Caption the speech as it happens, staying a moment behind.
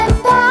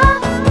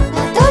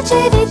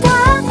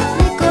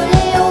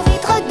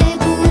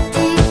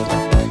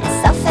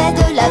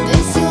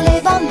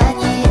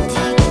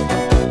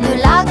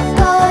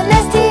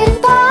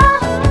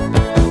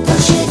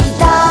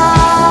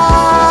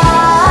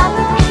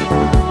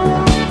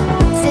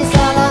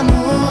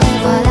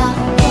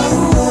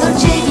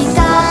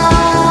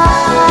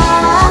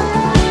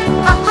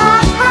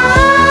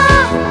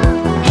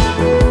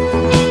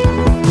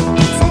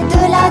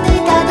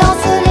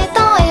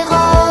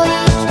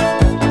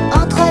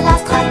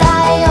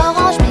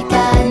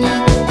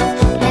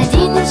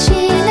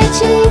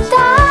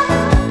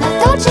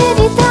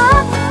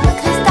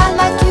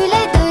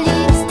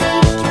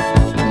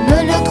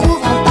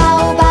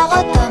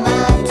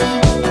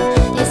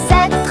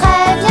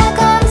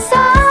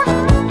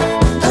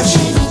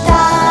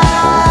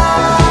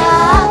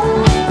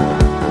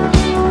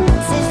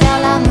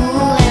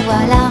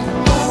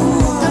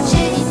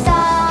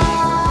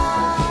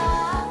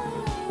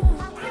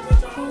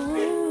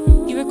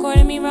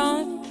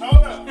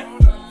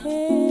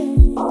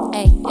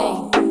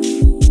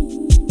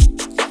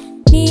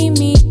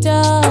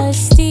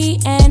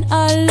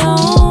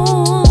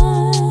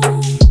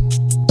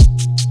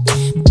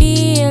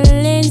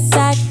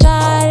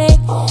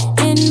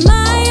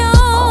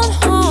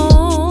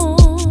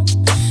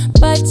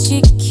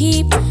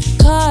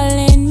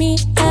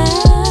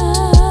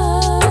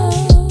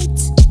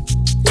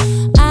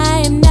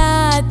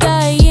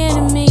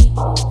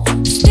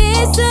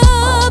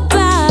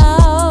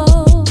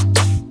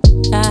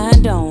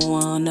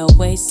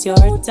waste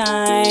your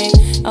time.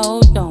 Oh,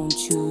 don't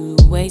you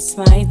waste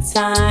my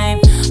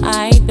time.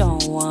 I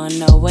don't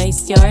wanna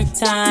waste your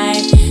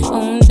time.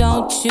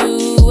 Don't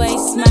you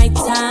waste my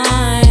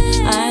time.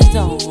 I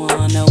don't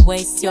wanna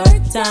waste your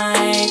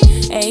time.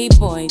 Hey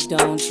boy,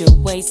 don't you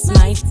waste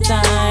my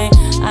time.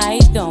 I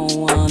don't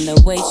wanna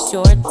waste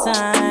your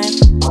time.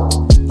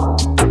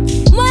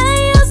 Why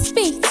don't you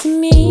speak to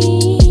me?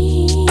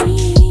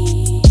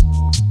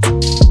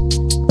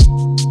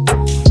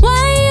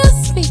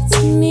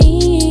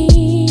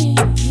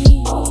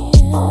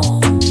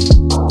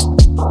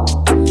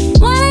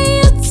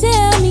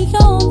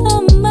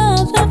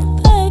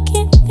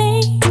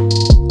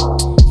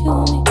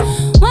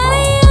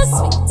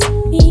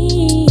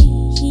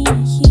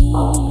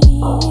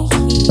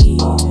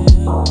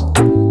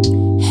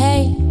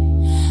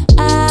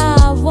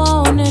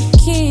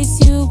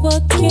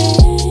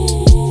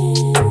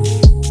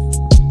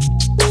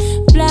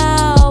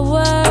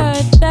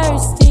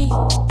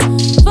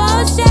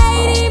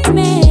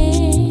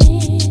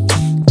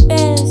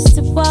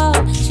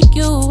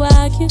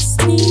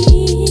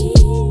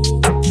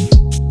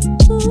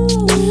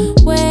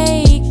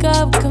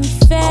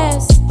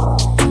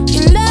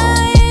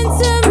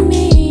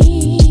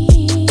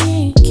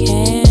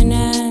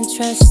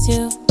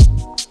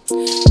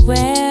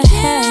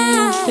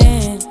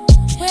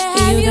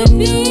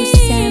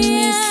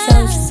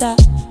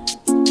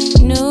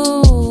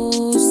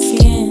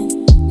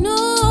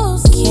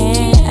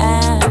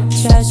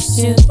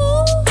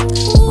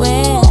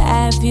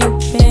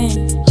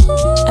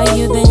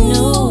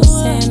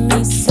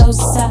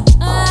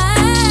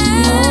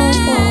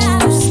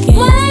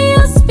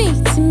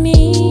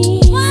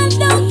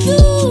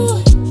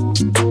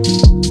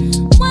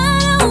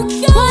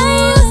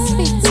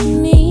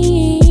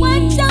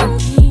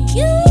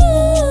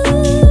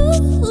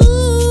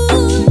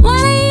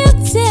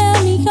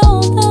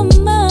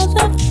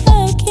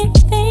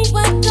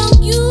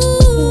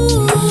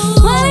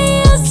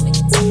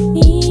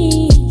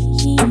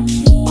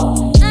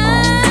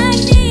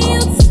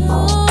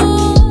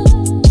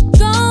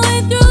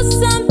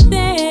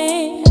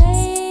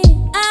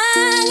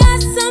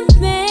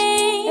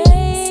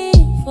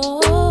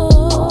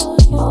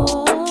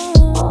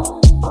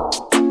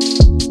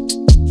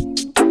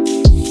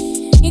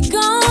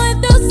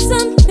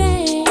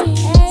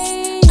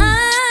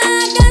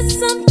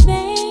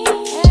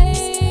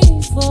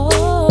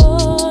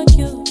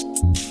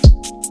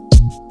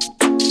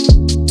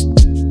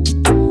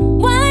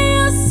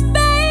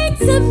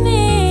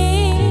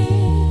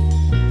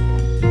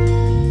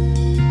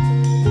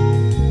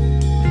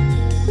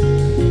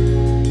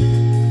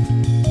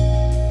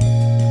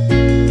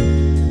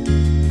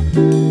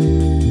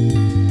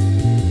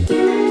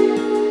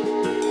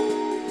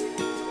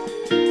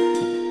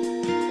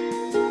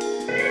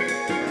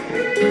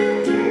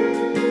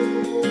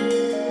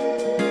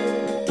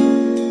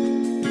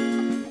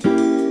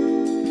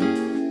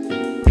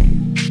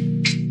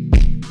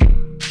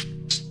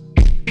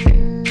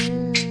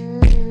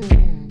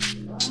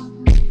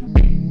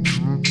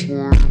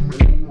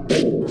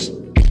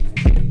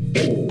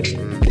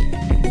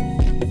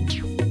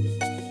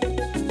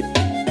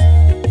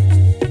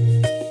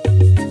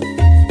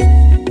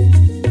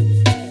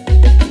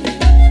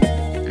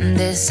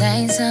 This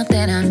ain't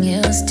something I'm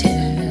used to.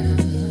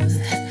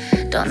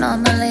 Don't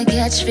normally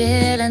catch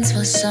feelings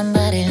for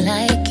somebody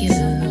like you.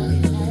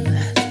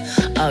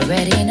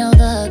 Already know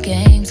the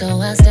game,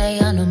 so I stay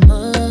on the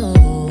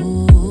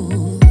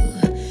move.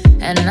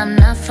 And I'm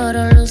not for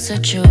the loose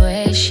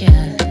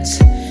situations.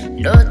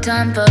 No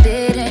time for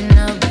beating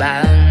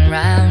around,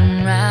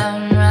 round,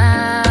 round,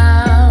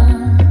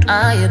 round.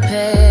 Are you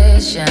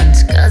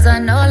patient? Cause I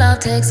know love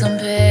takes some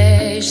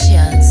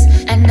patience.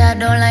 And I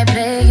don't like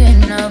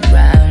playing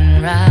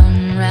around,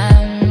 round,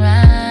 round,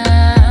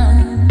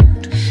 round.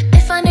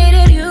 If I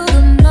needed you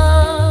the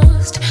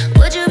most,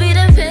 would you be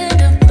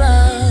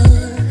dependable?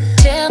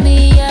 Tell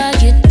me, are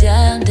you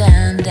down,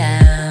 down,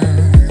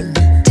 down?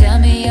 Tell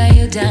me, are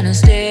you down to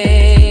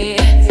stay?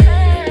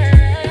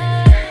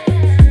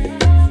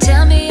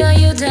 Tell me, are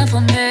you down for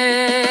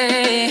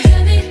me?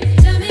 Tell me,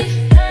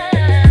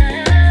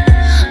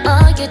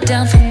 are you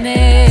down for me? Down for me.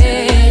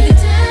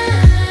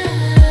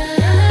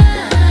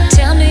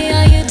 Tell me,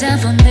 are you down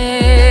for me?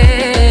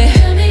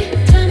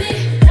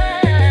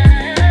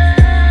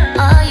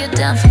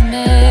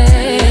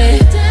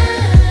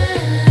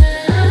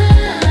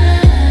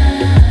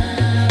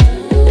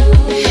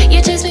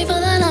 You chased me for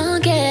the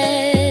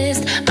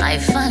longest. I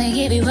finally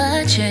give you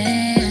a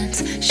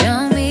chance.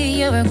 Show me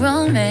you're a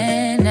grown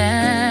man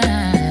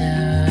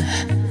now.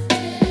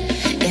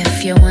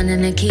 If you're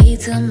wanting the key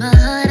to my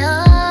heart,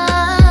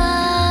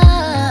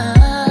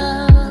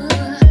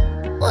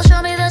 well,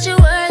 show me that you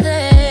worth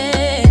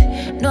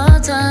it. No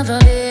time for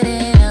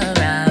beating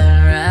around,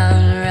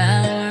 round,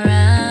 round,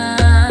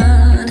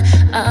 round.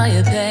 Are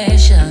you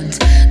patient?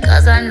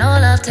 Cause I know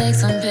love takes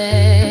some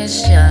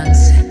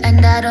patience.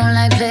 And I don't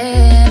like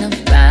playing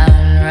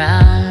around,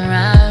 round,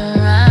 round,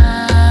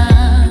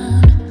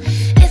 round.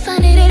 If I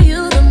needed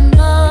you the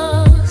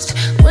most,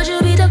 would you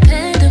be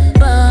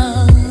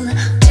dependable?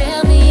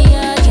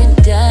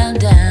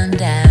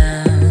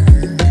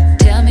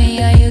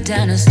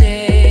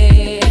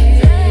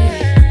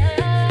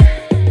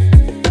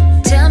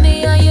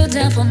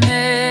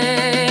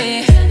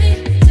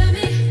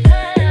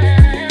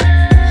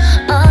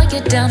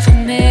 down for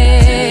me?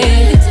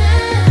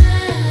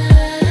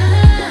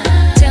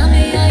 Tell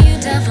me, are you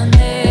down for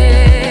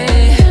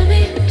me? Tell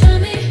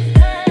me,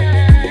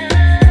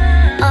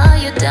 are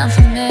you down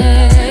for me?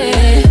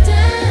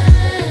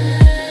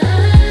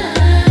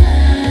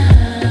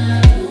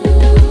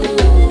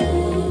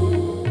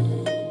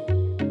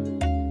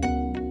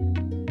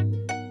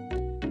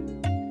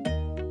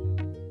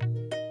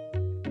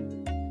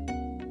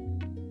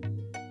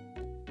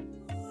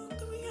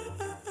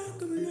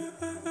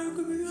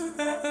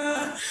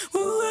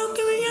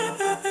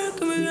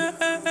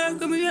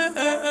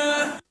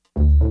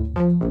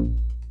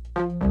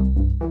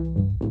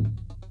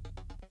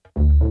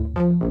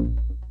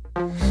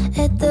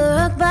 Hit the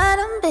rock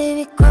bottom,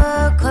 baby,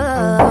 crawl,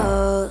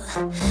 crawl.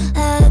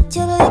 How did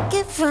you lick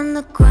it from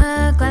the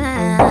ground?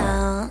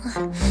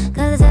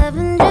 Cause I've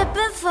been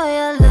dripping for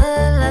your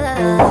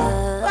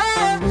love.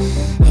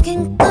 You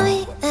can call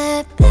me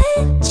that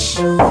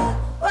bitch.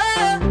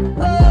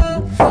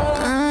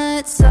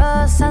 It's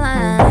all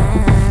sign.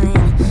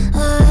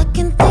 All I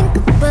can think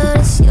about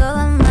is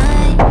your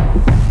mind.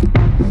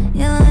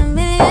 You're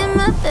me in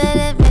my bed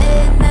at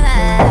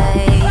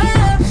midnight.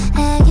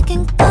 And you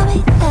can call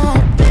me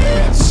that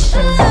bitch.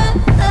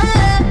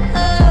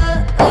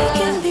 We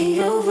can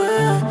be over,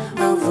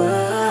 over.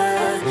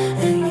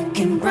 And you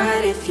can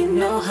ride if you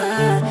know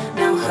her,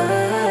 know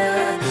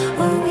her.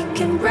 Or we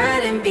can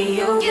ride and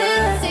be over. You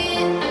see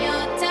it on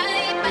your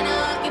type, I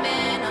know you've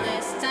been all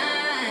this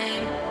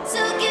time. So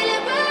get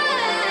it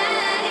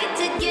right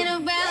to get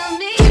around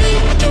me.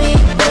 Give me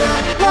what I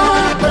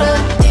want, what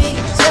I need.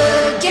 So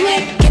give me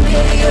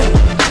you.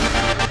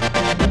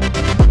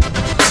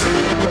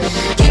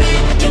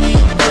 Give me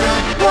what I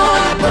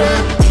want, what I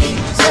need.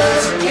 So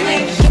give me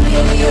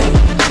you.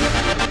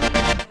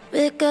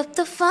 Pick up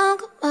the phone,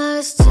 come on,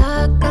 let's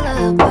talk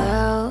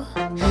about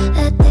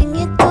that thing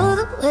you do,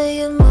 the way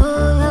you move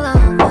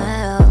along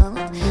my own.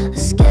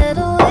 Let's get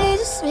away,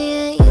 just me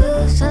and you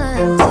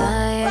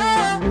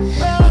sometime.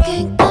 You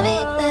can call me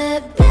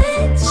that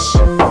bitch.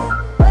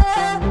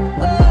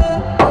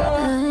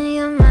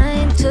 You're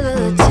mine to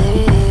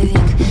take.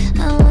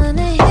 I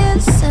wanna hear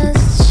the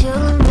sounds that you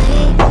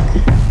make,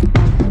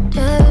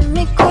 driving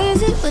me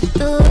crazy with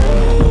the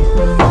way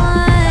you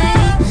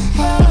whine.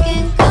 You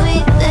can call me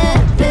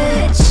that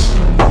bitch.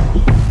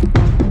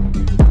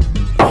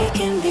 We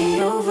can be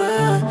over,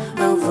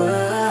 over.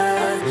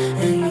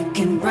 And you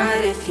can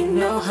ride if you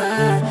know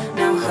her,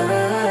 know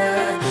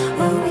her.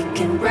 Or we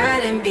can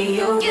ride and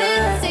be over. You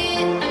see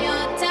it on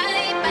your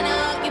type, I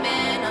know you've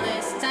been all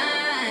this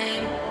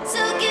time. So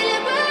get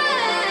it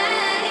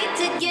right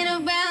to get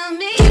around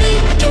me. Give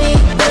me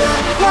what I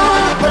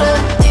want, what I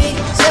need.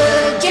 So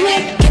give me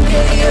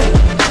you.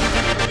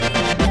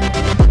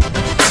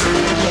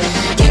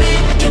 Give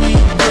me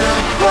what I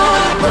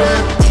want, what I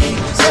need.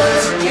 So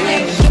give me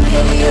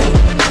you.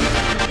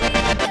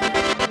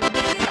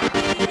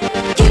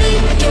 Give me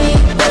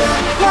what I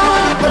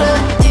want, what I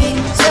need.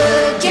 So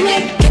give me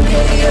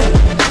you.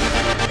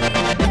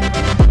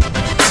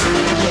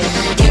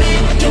 Give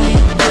me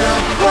what I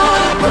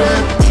want, what I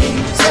need.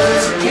 So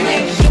give me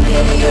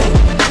you.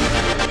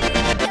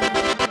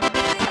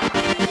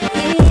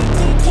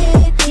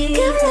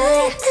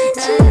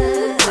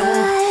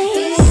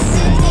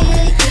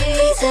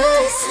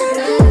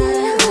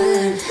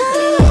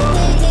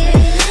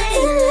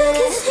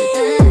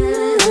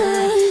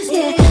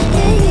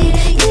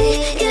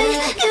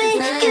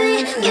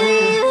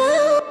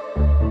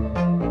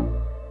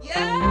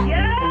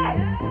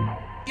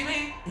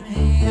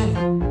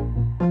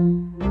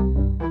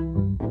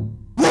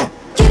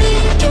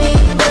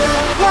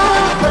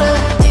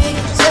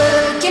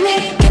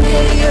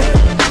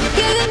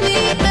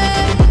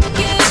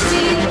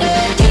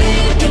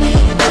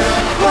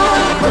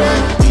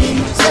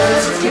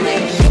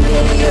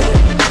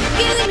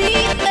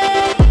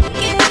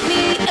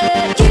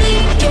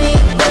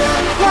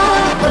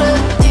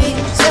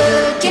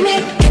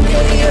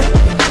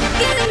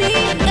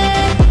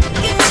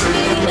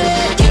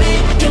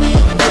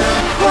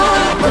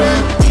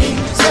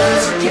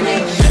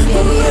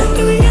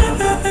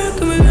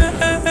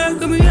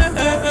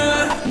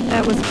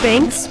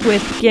 Banks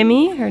with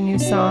Gimme, her new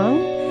song.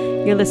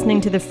 You're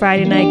listening to the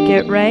Friday Night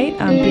Get Right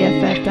on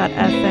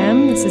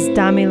BFF.FM. This is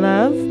Dami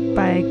Love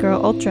by Girl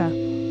Ultra.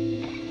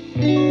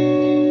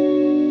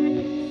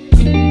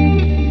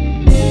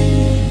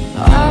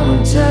 I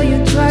won't tell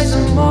you twice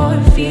or more.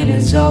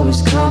 Feelings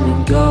always come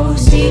and go.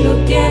 Si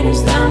lo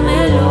tienes,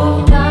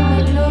 dámelo.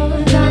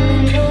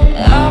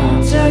 I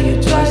won't tell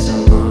you twice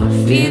or more.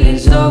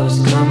 Feelings always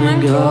come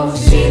and go.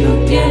 Si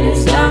lo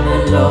tienes,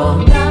 dámelo.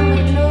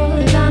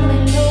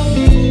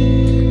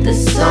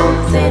 There's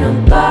something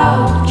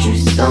about you,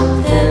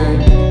 something.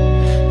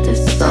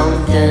 There's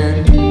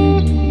something.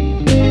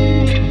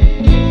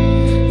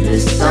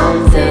 There's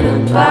something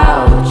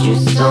about you,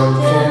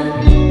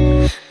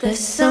 something. There's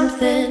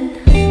something.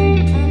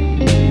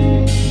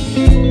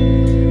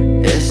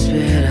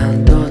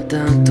 Esperando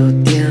tanto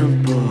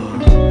tiempo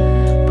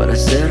para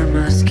ser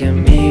más que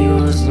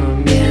amigos, no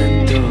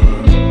miento.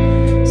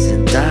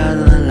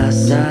 Sentado en la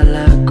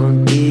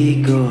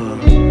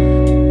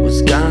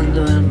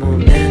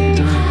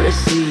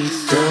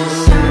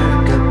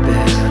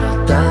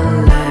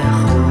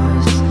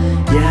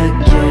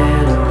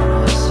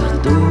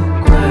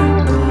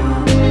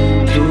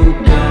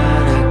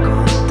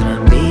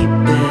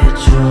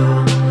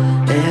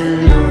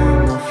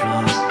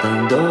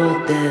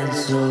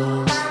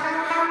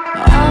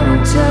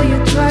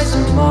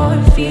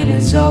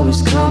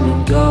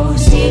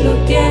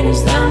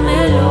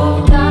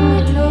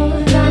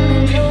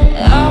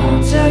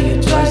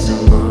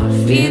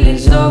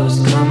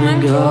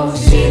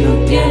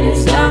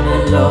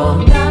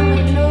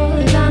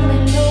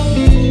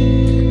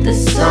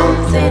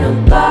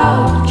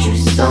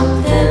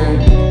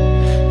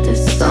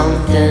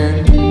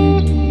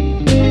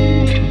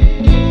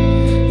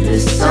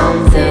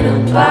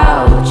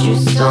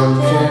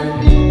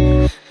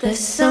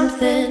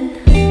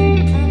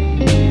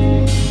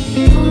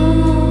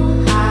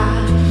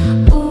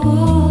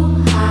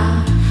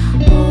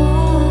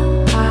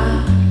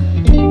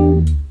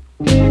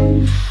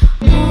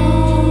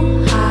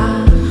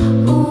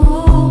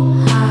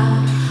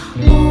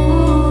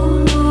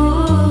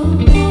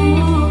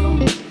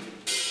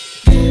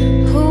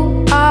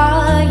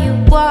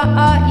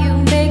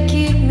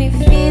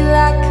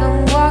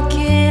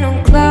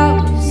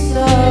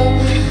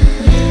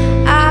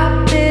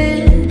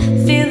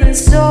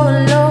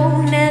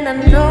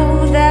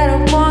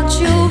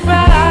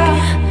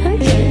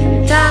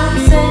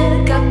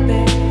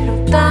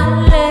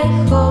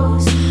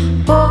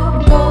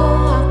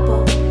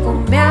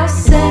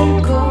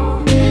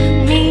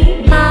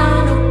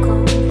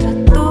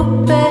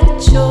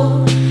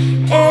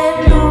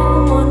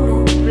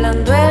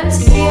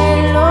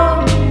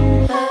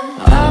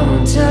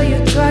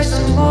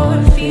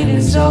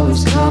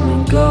always come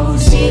and go.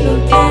 Si lo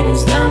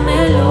tienes,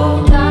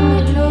 dámelo,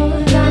 dámelo,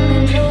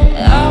 dámelo.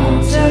 I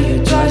won't tell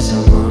you twice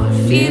no more.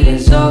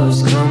 Feelings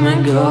always come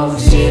and go.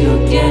 Si lo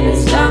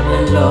tienes,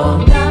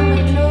 dámelo,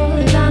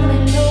 dámelo,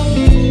 dámelo.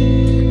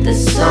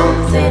 There's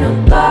something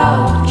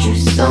about you,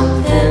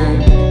 something.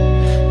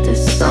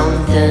 There's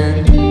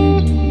something.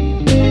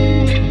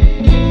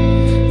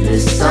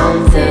 There's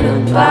something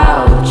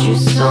about you,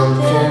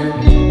 something.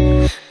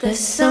 There's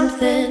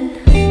something.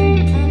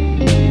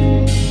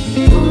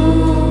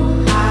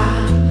 Ooh,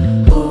 ah,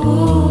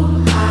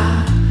 ooh,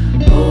 ah,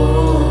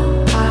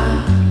 ooh,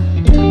 ah.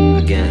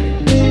 Again.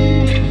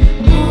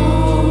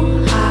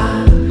 Ooh,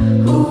 ah,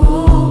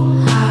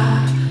 ooh,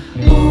 ah,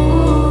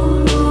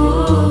 ooh,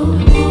 ooh.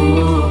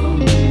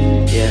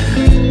 Yeah.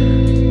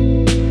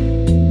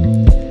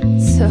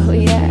 So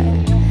yeah,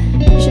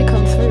 you should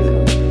come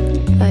through.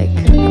 Like,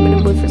 I'm in the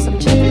mood for some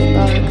chocolate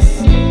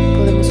bugs.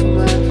 Podemos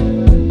fumar.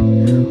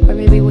 Or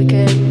maybe we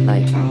can,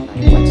 like,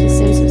 watch The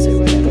Simpsons or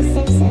whatever.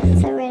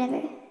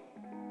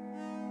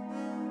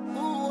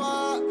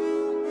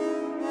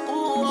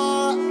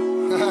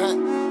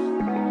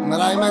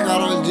 Mira, ahí me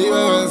Karol G,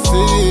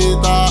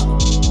 bebecita.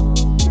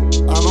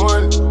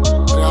 Anuel,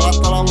 real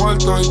hasta la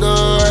muerte hoy te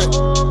bebé.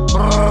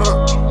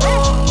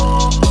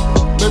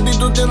 Baby,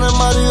 tú tienes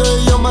marido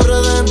y yo me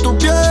enredé en tu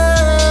piel.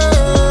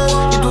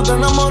 Y tú te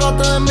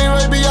enamoraste de mí,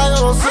 baby, ya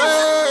yo lo sé.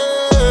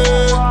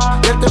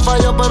 Y él te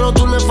falló, pero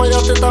tú le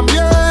fallaste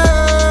también.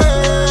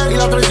 Y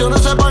las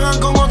traiciones se pagan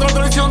con otra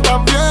traición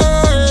también.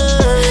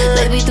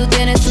 Baby, tú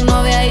tienes tu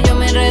novia y yo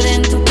me enredé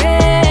en tu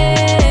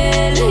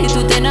piel. Y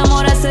tú te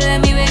enamoraste de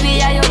mí, baby,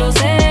 ya yo lo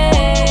sé.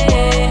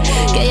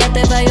 Que ella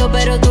te falló,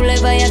 pero tú le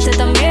fallaste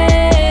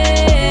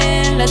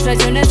también. Las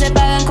traiciones se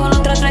pagan con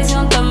otra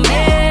traición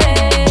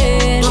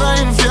también. Tú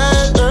eres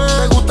infiel,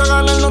 te gusta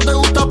ganar, no te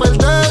gusta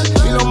perder.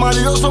 Y los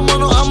maridos son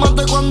buenos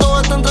amantes cuando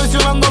están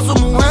traicionando a su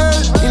mujer.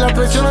 Y las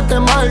traiciones te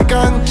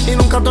marcan y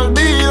nunca te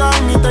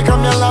olvidan, ni te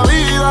cambian la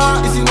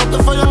vida. Y si no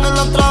te fallan en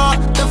la entrada,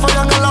 te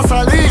fallan en la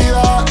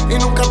salida. Y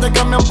nunca te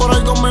cambian por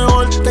algo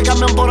mejor, te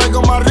cambian por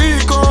algo más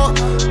rico.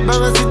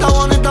 Bebecita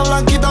bonita,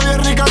 blanquita, bien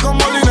rica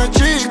como Lina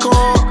Chico.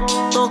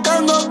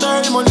 Tocándote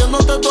y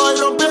mordiéndote toda y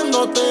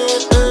rompiéndote,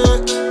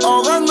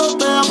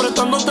 ahogándote,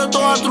 apretándote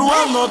toda,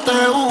 trubándote,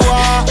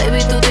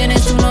 Baby, tú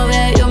tienes tu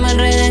novia y yo me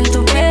enredé en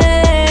tu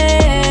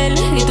piel.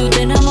 Y tú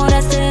te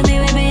enamoraste de mí,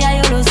 baby,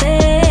 ya yo lo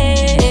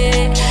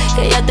sé.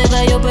 Que ella te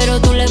falló, pero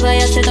tú le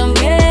fallaste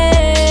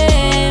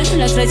también.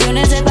 Las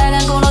traiciones se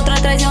pagan con otra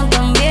traición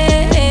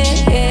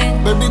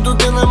también. Baby, tú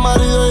tienes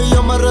marido y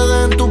yo me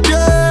enredé en tu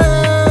piel.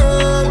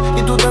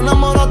 Y tú te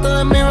enamoraste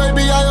de mí,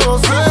 baby, ya yo lo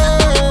sé.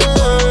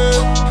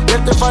 Y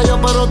él te falló,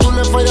 pero tú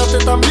le fallaste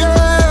también.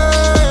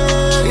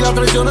 Y las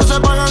traiciones se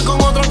pagan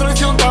con otra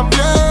traición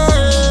también.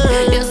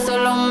 Yo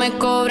solo me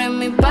cobré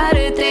mi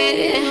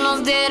parte.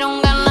 Nos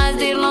dieron ganas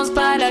de irnos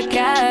para la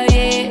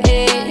calle.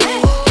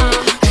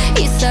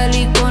 Y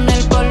salí con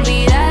él por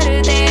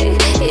olvidarte.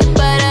 Y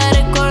para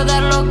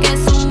recordar lo que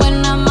es un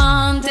buen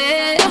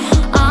amante.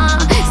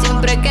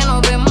 Siempre que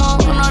nos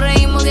vemos, nos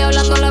reímos y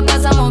hablando la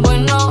pasamos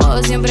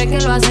bueno. Siempre que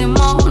lo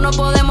hacemos, no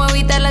podemos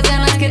evitar las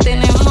ganas que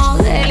tenemos.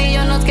 Él y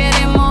yo nos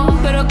queremos,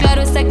 pero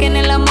claro está que en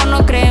el amor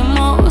no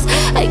creemos.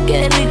 Ay,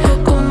 qué rico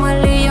como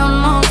él y yo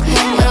nos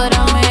queremos. Y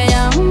ahora me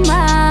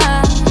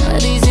llama,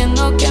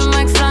 diciendo que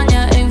me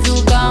extraña en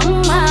su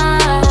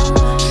cama.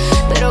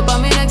 Pero pa'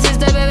 mí no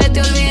existe, bebé,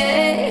 te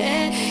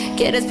olvidé.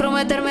 Quieres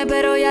prometerme,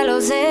 pero ya lo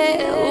sé.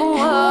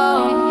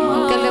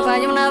 Que el que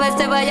falla una vez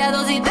te vaya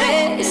dos y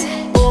tres.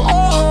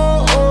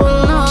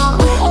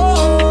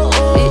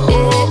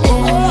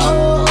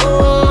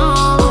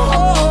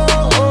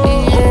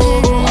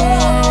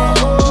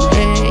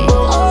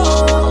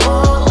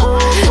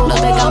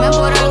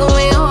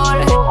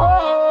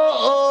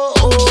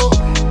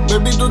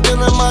 Baby, tú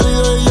tienes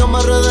marido y yo me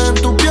enredé en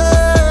tu piel.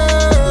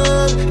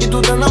 Y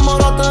tú te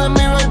enamoraste de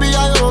mí, baby,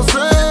 ya yo lo sé.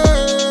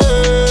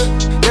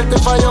 Y él te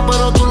falló,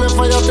 pero tú le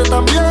fallaste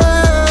también.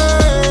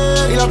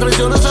 Y las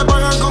traiciones se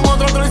pagan con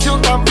otra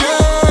traición también.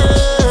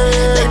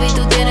 Baby,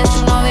 tú tienes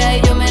tu novia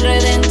y yo me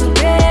enredé en tu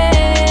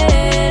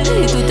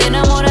piel. Y tú te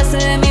enamoraste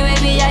de mí,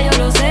 baby, ya yo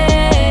lo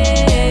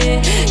sé.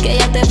 Que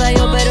ella te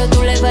falló, pero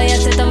tú le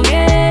fallaste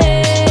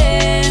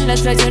también.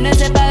 Las traiciones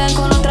se pagan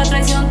con otra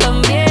traición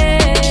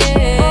también.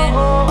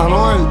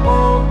 Anuel,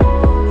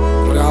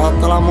 real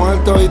hasta la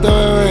muerte, oíste,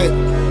 bebé.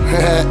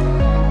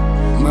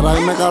 Mira,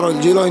 ahí me Karol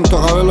G, los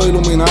intocables, los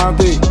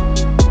Illuminati.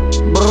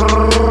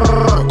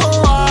 Brrr.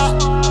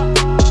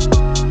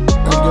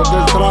 El dios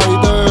del trap,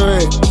 oíste, bebé.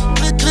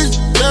 Chris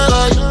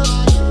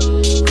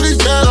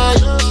Jedi,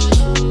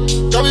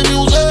 Javi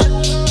Music.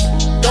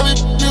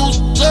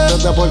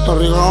 Desde Puerto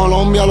Rico a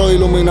Colombia, los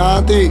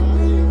Illuminati.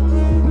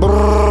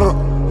 Brrr.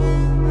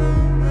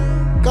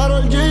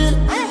 Karol G,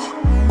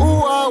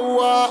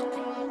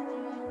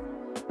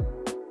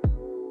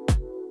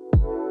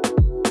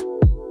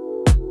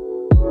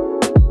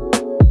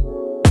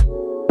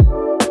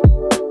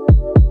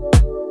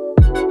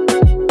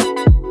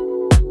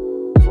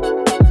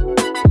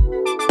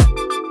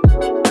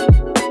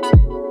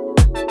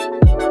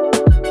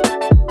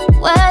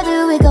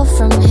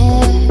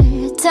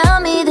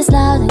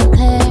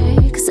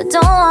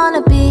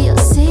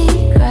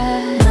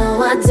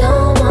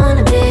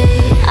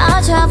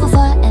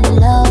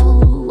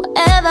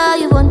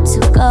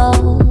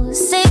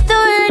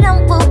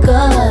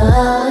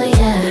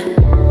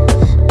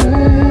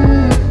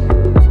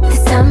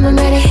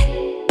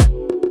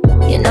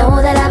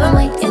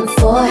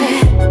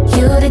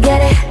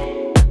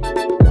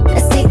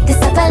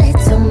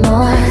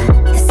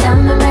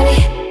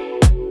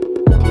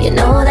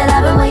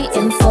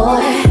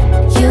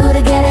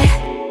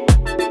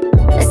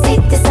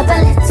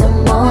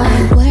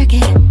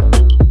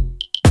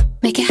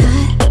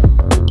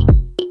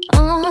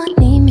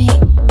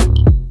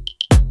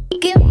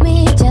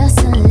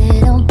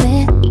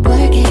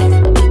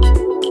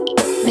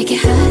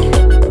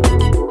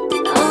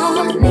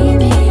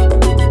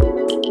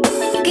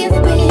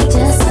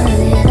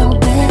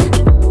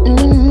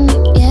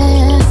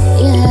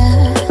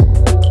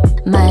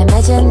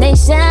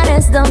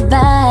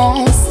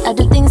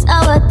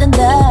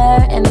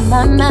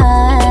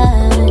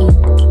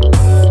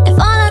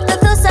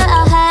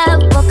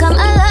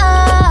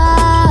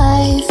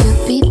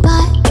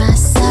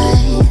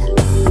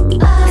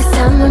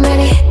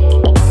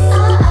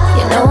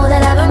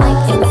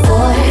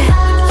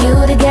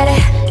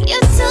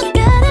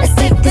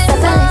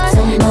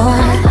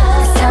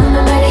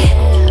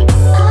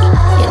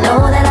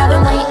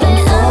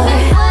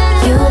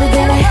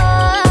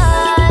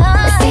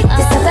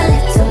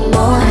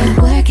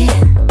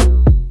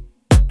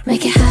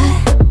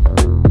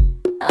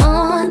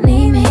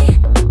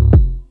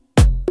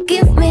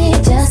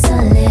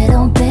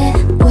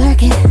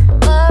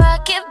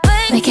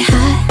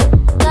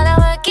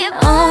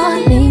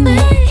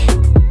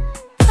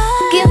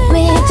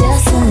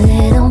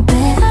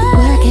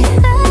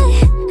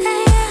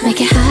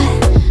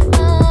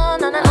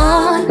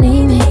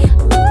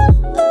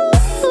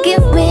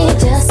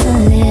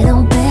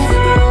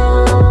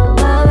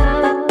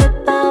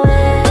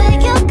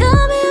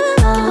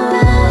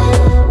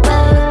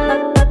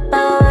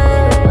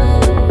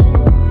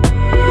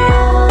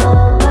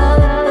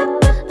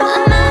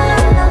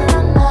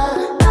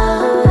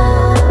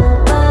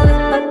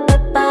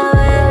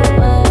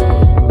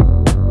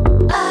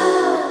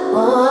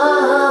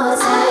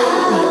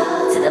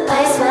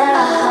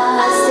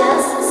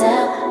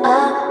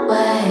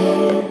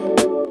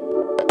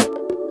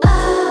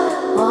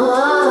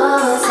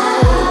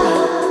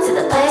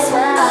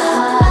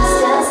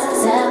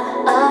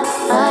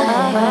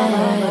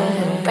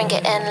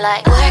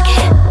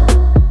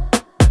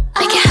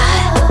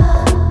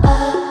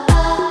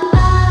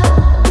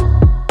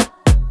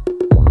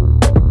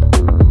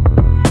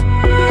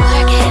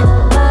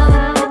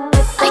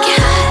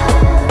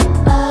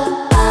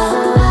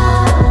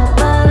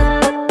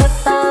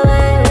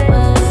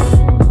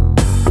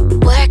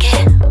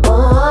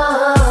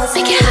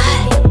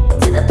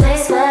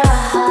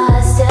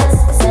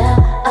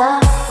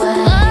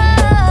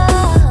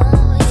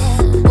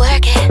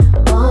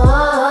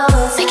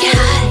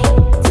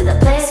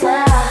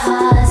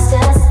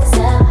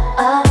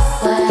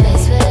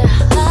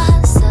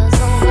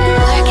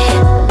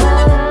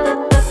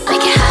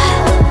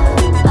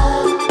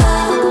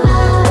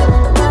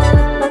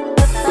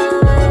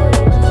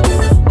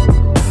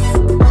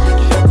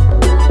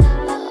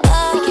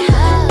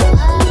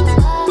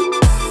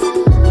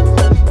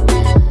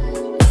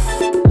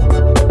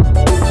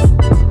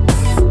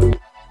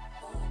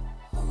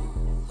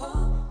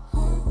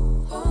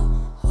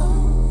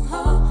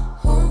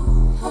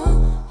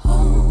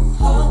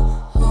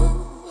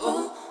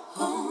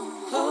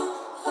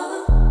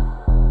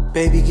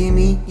 Baby, give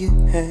me your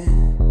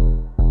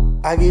hand,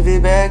 I give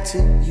it back to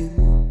you.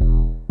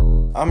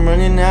 I'm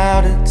running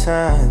out of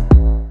time,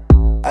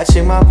 I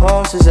check my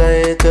pulse as I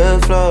hit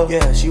the floor.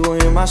 Yeah, she will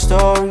hear my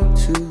story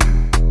too.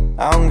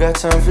 I don't got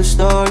time for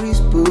stories,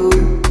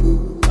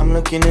 boo. I'm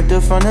looking at the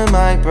front of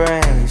my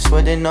brain,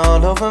 sweating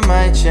all over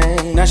my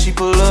chain. Now she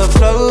pull up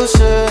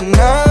closer, and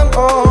I'm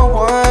on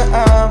one,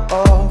 I'm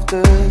off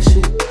the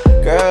shit.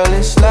 Girl,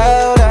 it's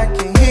loud, I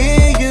can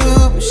hear you,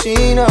 but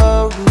she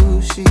know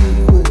who she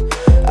with.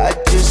 I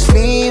just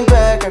lean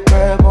back, I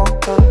grab on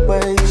her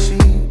waist, she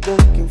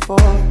looking for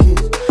a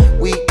kiss.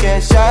 We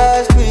catch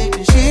eyes quick,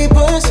 and she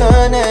puts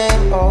her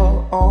name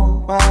all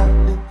on my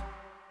lips.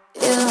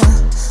 Yeah,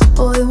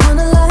 boy,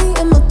 wanna lie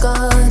in my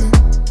garden.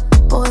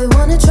 Boy,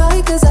 wanna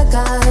try cause I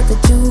got the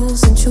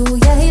juice and chew.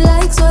 Yeah, he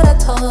likes what I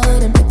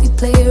taught him. If he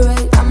play it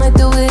right, I might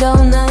do it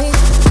all night.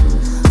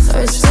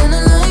 First in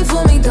the line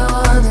for me,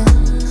 darling.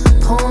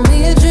 Pour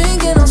me a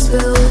drink and I'll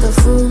spill the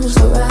fruits.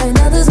 But right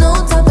now there's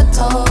no time for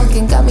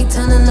talking. Got me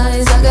telling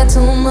lies, I got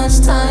too much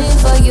time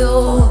for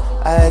you.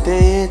 I had to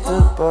hit the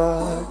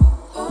bar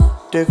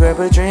to grab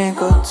a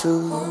drink or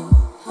two,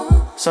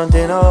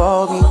 something to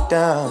hold me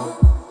down,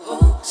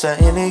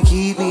 something to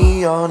keep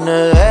me on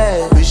the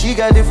edge. But she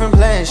got different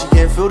plans, she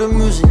can't feel the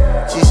music.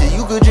 She said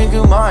you could drink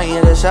in mine,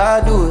 yeah, that's how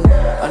I do it.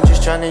 I'm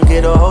just trying to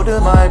get a hold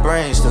of my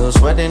brain, still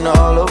sweating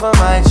all over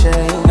my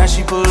chain. Now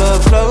she pull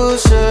up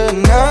closer,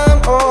 and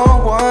I'm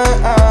on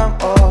one, I'm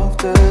off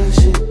the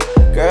shit.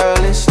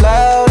 Girl, it's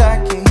loud, I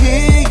can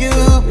hear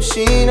you, but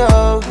she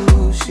know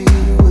who she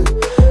with.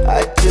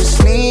 I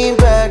just lean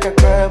back, I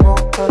grab on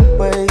her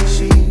waist,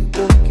 she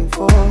looking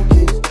for a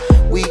kiss.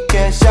 We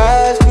catch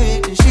eyes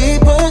quick, and she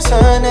puts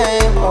her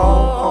name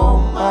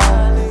all on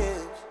my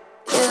lips.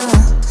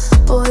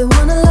 Yeah, boy,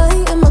 wanna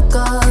lie in my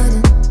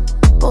garden.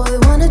 Boy,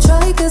 wanna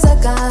try cause I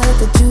got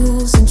the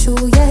juice and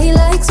chew. Yeah, he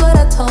likes what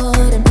I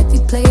taught him. If he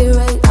play it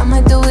right, I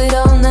might do it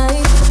all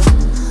night.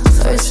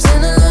 First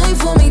in the line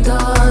for me,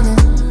 darling.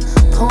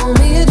 Pour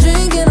me a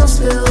drink and I'll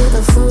spill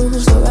the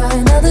fruits. But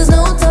right now there's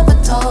no time for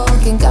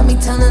talking. Got me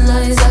telling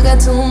lies, I got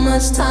too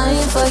much time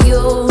for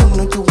you. I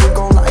know you were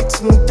gon' lie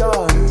to me,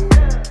 darling.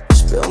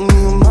 Spill me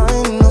your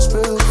mind and I'll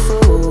spill the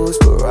fruits.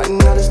 But right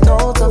now there's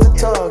no time for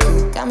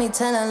talking. Got me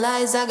telling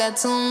lies, I got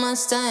too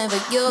much time for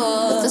you.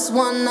 If it's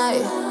one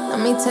night, let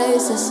me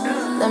taste this.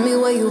 Let me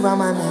wear you around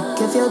my neck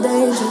if you're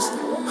dangerous.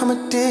 I'm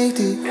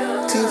addicted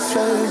to your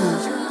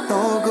flavors.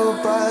 No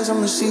goodbyes,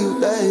 I'ma see you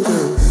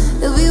later.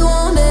 If you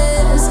want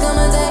it, it's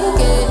gonna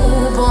take it.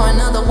 Pour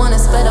another one,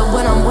 it's better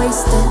when I'm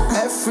wasted.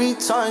 Every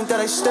time that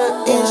I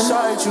step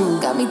inside you,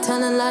 got me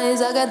telling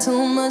lies, I got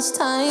too much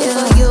time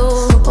for you.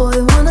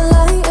 Boy, wanna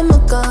lie in my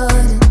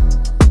garden.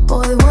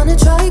 Boy, wanna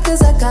try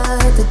cause I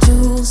got the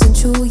juice and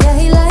chew. Yeah,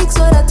 he likes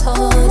what I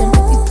taught him.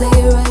 If he play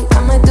it right,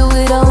 I might do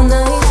it all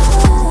night.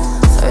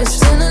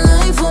 First in the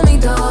line for me,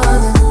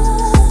 darling.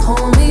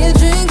 Pour me a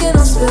drink and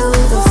I'll spill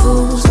the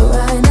food. So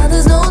right now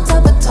there's no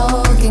time for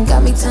talking.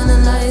 Got me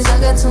telling lies, I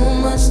got too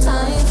much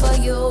time for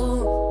you.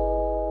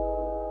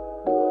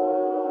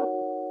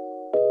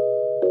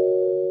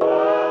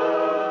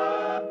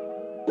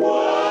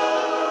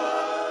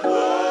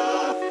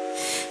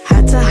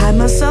 Had to hide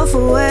myself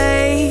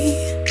away,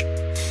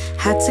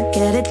 had to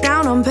get it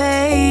down on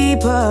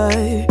paper.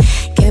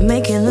 Kept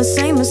making the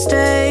same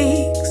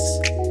mistakes.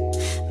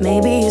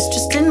 Maybe it's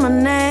just in my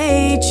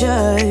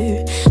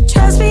nature.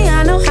 Trust me,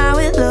 I know how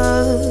it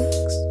looks.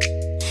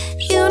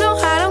 You know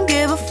I don't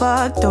give a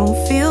fuck. Don't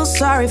feel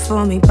sorry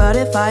for me, but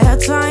if I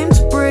had time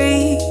to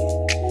breathe,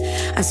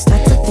 I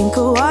start to think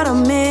of what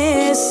I'm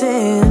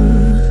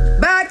missing.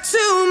 Back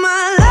to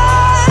my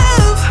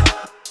love.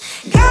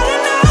 Gotta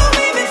know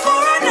me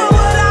before I know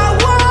what I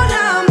want.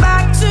 I'm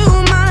back to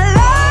my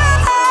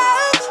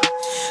love.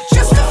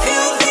 Just a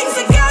few things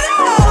I gotta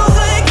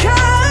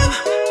overcome.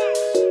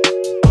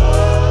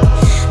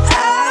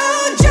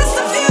 Oh, just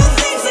a few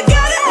things I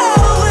gotta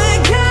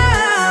overcome.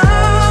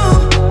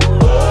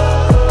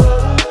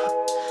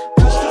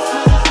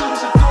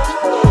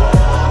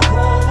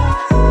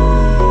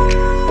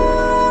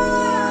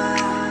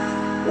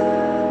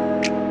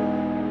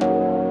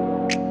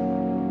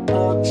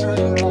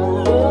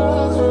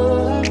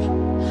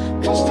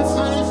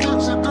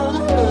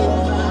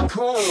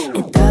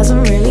 It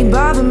doesn't really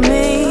bother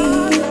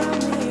me,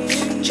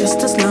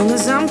 just as long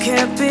as I'm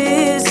kept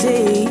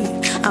busy.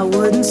 I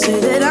wouldn't say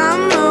that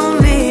I'm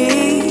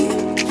lonely,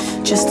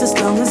 just as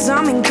long as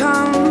I'm in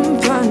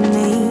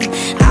company.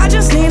 I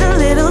just need a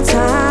little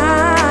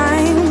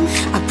time.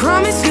 I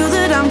promise you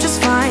that I'm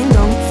just fine.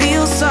 Don't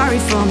feel sorry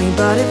for me,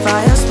 but if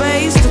I have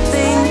space to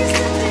think,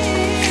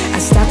 I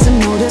start to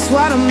notice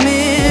what I'm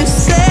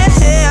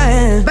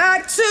missing.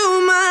 Back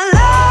to my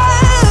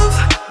love.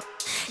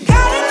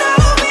 Gotta know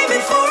me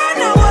before I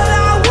know what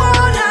I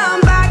want. I'm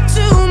back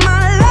to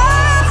my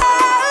love.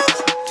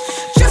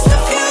 Just a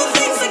few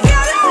things I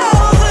gotta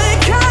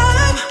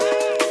overcome.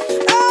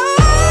 Oh,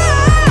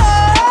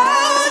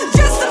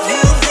 just a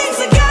few things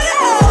I gotta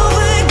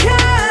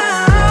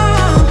overcome.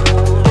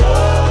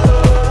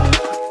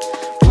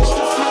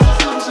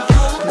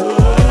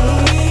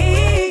 We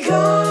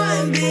gone.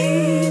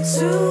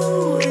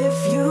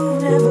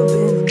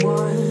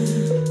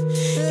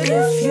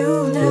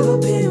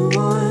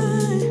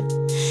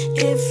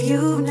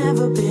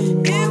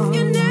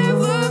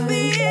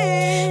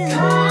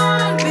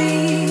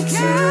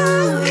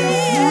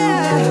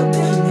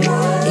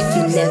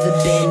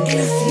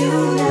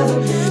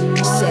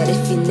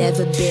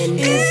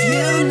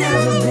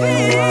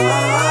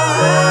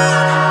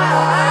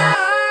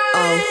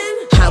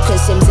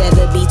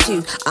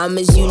 too. I'm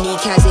as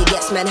unique as it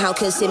gets, man, how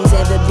can Sims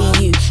ever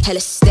be you? Hella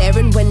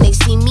staring when they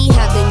see me,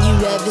 haven't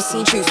you ever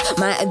seen truth?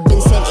 Might have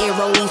been sent here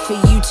only for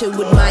you to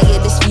admire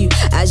this view,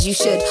 as you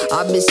should.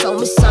 I've been so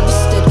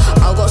misunderstood.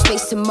 I'll go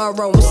space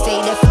tomorrow and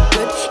stay there for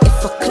good.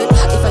 If I could,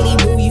 if I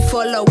leave, will you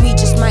follow? We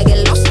just might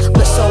get lost,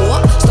 but so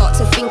what? Start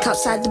to think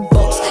outside the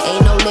box.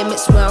 Ain't no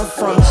limits where I'm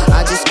from.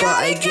 I just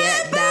gotta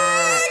get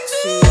back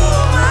to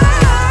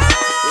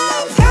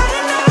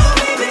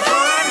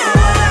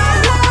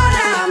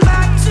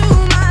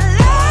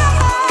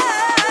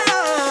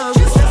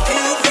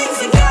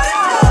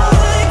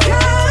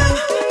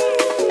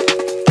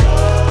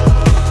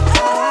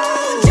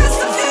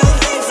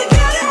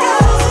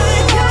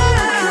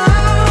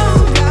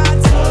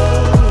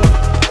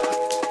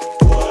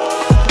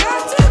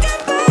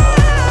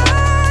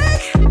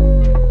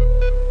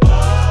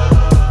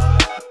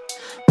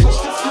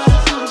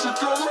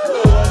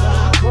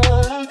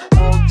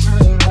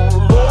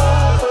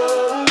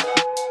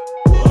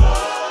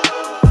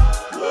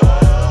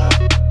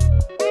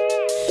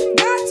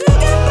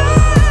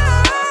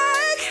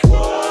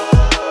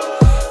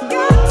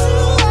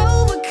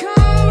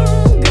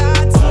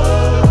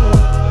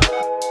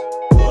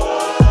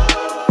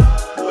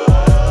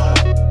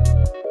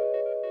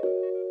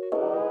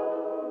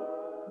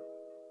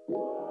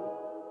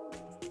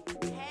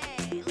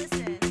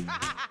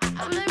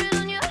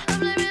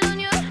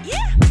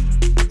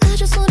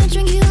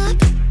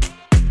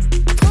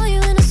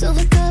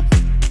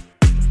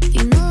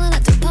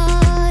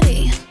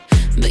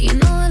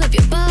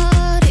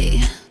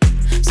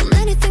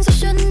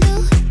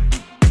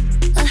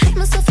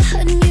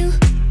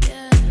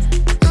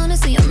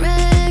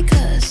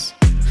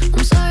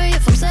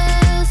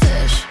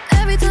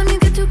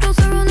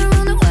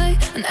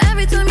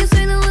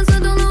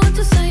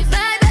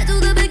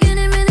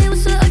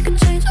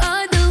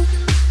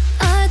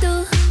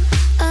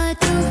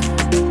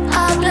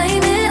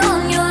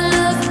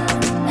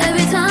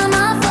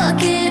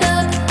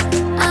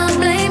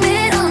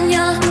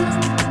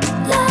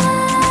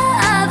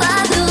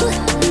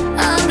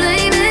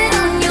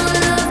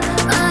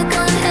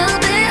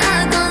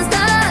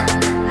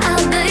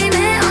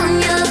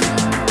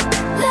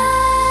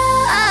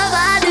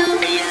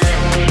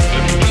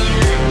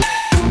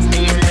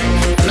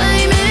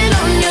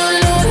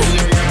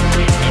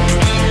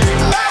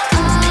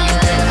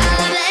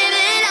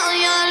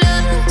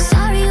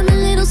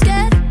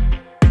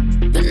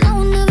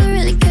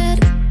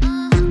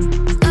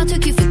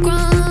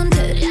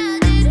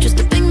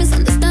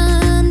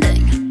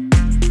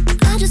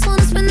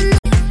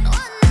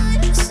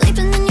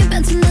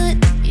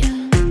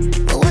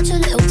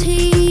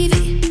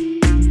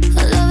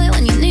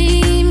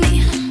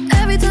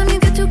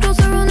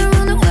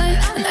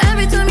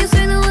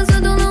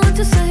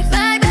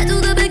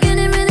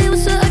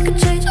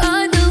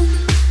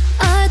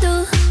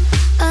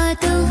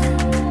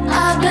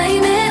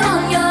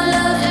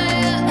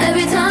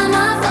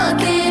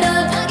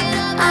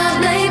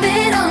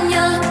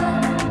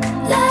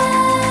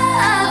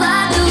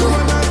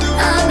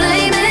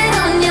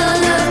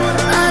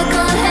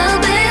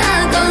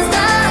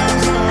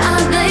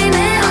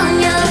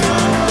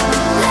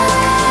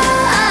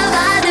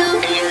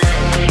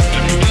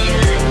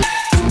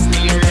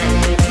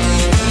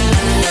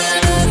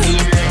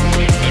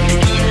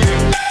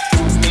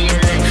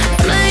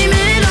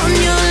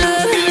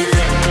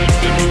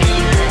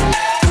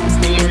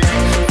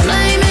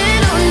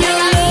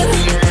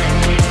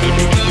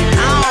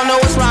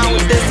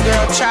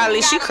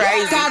She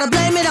crazy. Gotta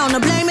blame it on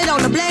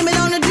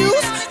the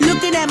juice.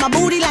 Looking at my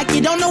booty like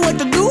you don't know what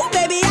to do.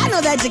 Baby, I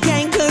know that you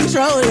can't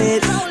control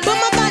it. Put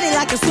my body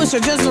like a swisher,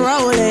 just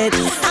roll it.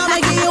 I'ma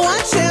give you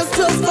one chance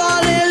to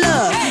fall in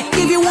love.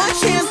 Give you one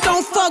chance,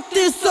 don't fuck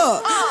this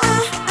up.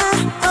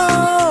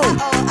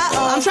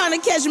 I'm trying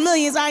to catch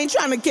millions, I ain't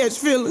trying to catch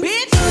feelings.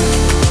 Bitch,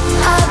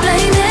 I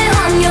blame it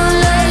on your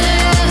love.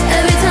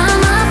 Every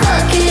time I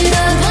fuck it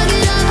up,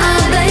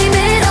 I blame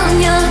it on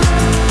your love.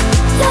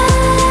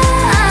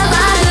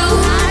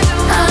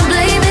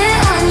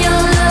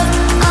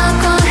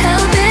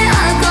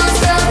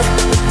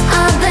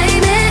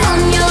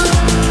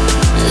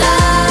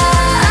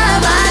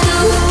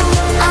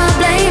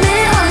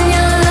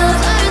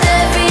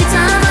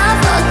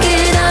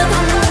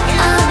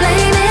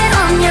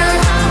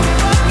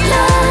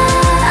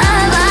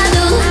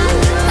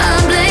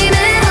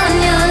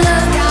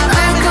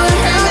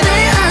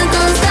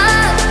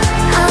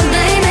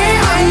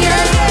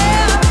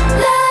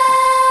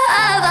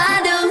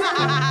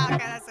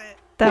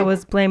 That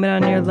was Blame It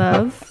On Your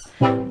Love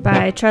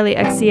by Charlie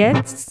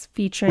XCX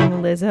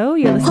featuring Lizzo.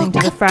 You're listening to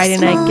the Friday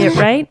Night Get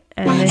Right,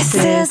 and this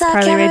is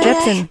Carly Rae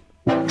Jepsen.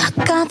 I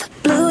got the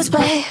blues,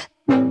 babe,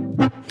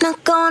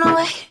 not going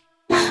away.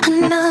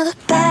 Another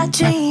bad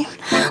dream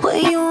where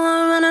you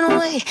are running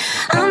away.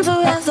 I'm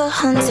forever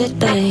haunted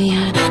by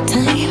your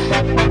time.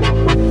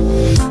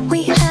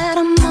 We had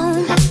a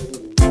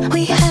moment,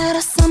 we had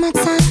a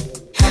summertime.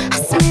 I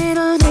spent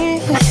all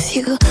day with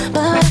you,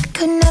 but I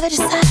could never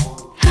decide.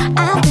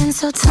 I've been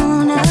so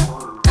torn up,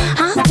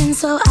 I've been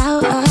so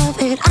out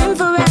of it. I'm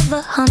forever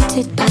forever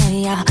haunted by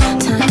our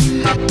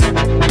time.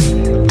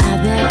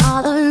 I've been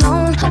all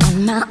alone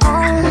on my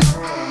own.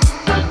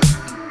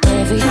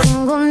 Every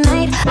single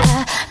night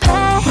I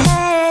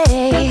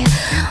pray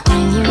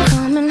when you're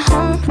coming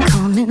home,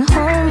 coming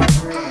home.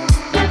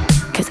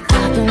 'Cause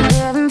I've been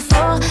living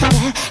for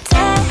that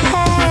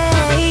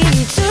day.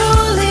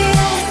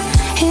 Juliet,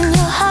 in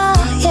your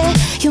heart, yeah,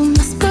 you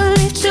must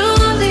believe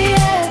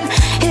Juliet.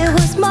 It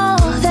was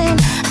more than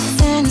a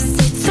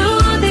fantasy to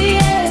the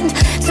end,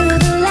 to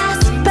the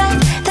last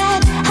breath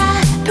that I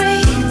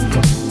breathe.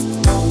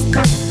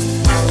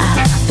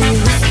 I'll be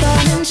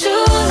whispering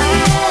Juliet.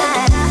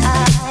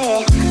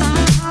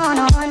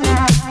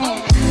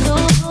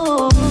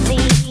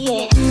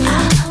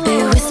 I'll be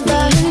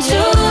whispering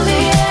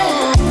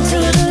Juliet to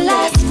the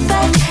last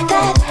breath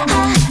that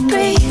I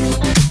breathe.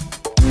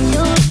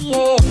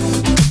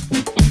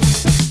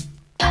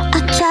 I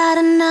tried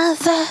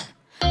another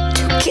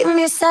to keep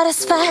me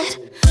satisfied,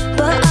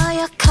 but all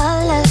your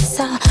colors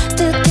are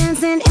still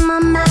dancing in my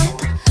mind.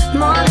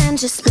 More than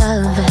just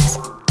lovers,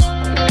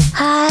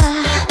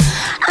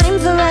 I'm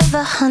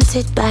forever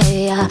haunted by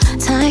our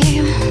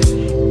time.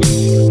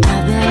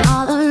 I've been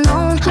all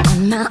alone on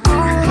my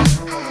own.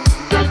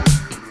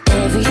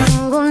 Every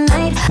single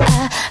night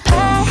I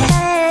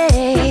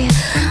pray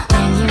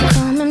when you're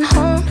coming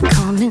home,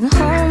 coming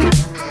home.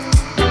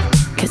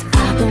 'Cause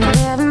I've been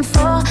living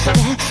for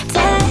that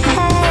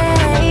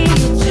day.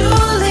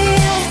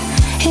 Juliet,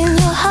 in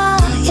your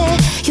heart, yeah,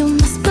 you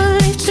must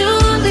believe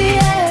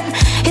Juliet.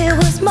 It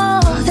was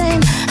more than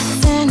a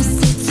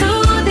fantasy to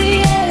the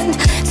end,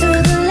 to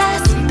the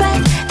last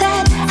breath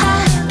that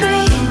I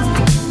breathe.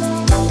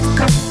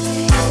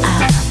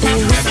 I'll be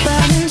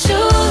whispering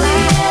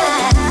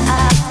Juliet.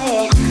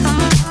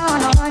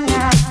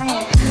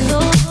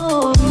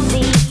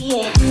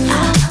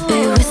 I'll be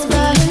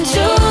whispering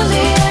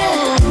Juliet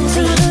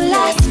to the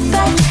last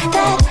breath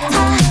that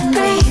I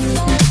breathe.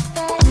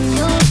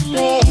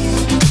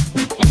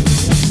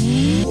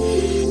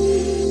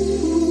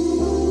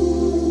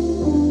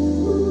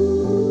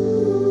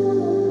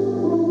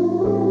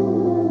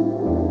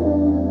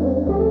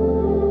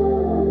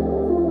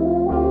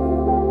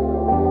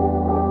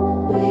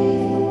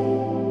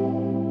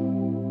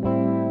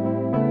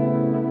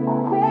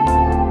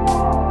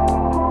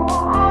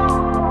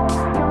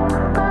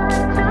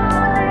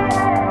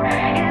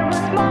 It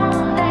was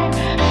more than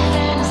a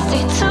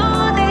fantasy to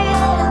the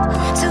end,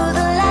 to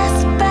the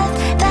last breath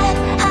that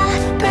I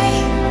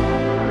breathe.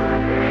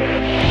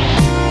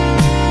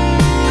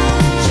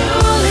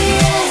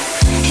 Juliet,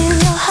 in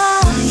your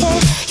heart, yeah,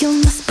 you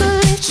must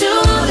believe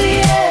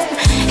Juliet.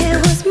 It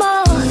was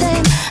more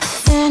than a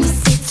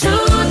fantasy to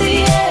the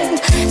end,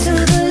 to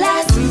the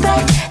last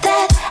breath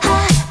that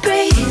I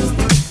breathe.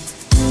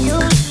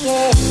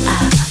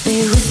 I'll be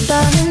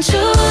whispering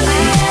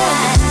Juliet.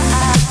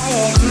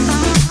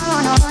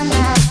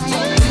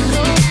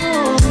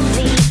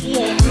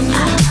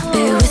 I'll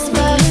be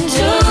whispering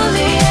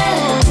Juliet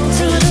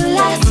to the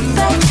last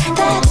breath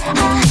that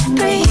I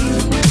breathe.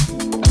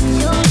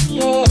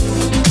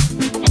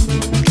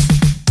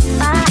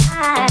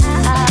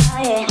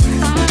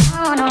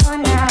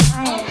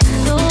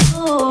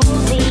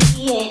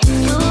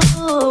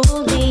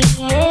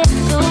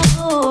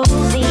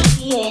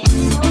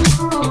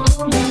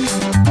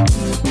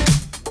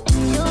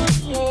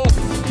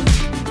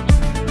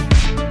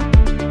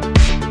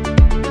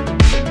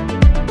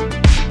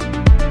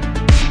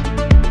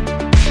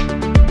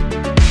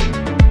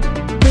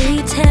 Will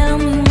you tell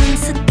me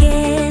once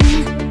again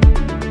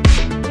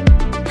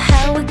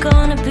how we're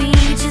gonna be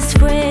just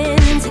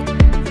friends?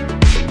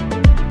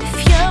 If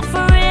you're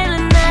for real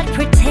and not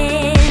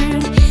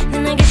pretend,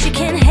 then I guess you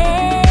can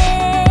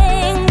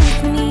hang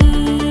with me.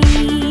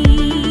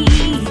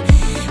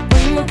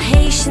 When my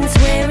patience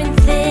wearing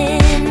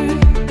thin,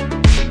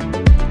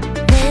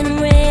 when I'm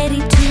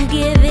ready to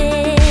give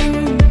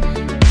in,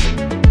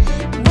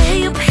 will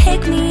you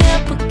pick me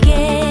up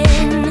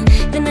again?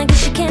 Then I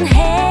guess you can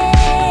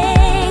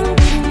hang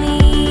with me.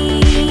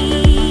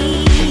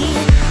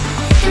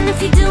 And if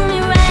you do me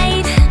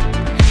right,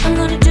 I'm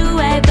gonna do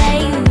right by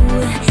you.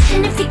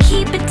 And if you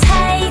keep it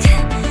tight,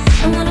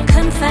 I'm gonna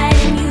confide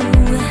in you.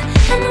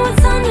 I know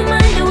what's on your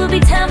mind, there will be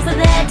time for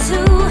that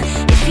too.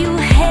 If you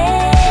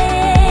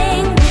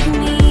hang with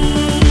me,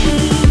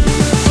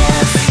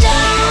 just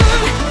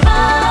don't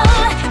fall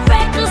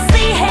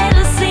recklessly,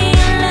 headlessly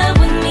in love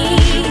with me.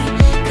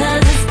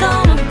 'Cause it's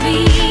gonna be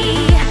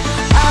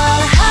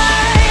all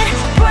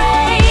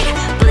heartbreak,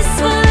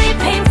 blissfully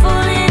painful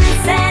and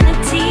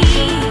insanity.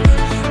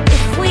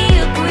 If we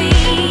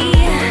agree,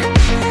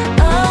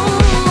 oh,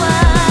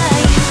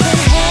 you can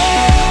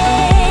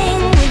hang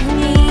with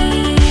me.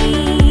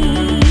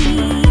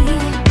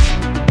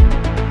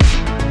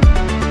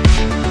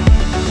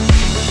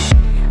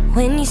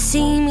 When you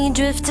see me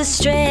drift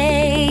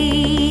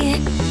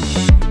astray,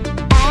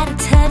 out of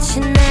touch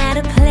and out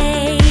of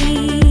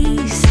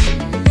place,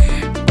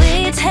 will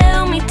you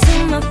tell me to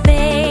my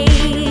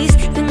face?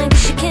 Then I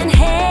guess you can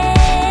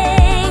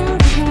hang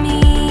with me.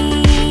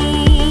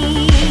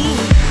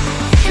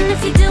 And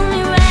if you do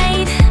me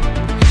right,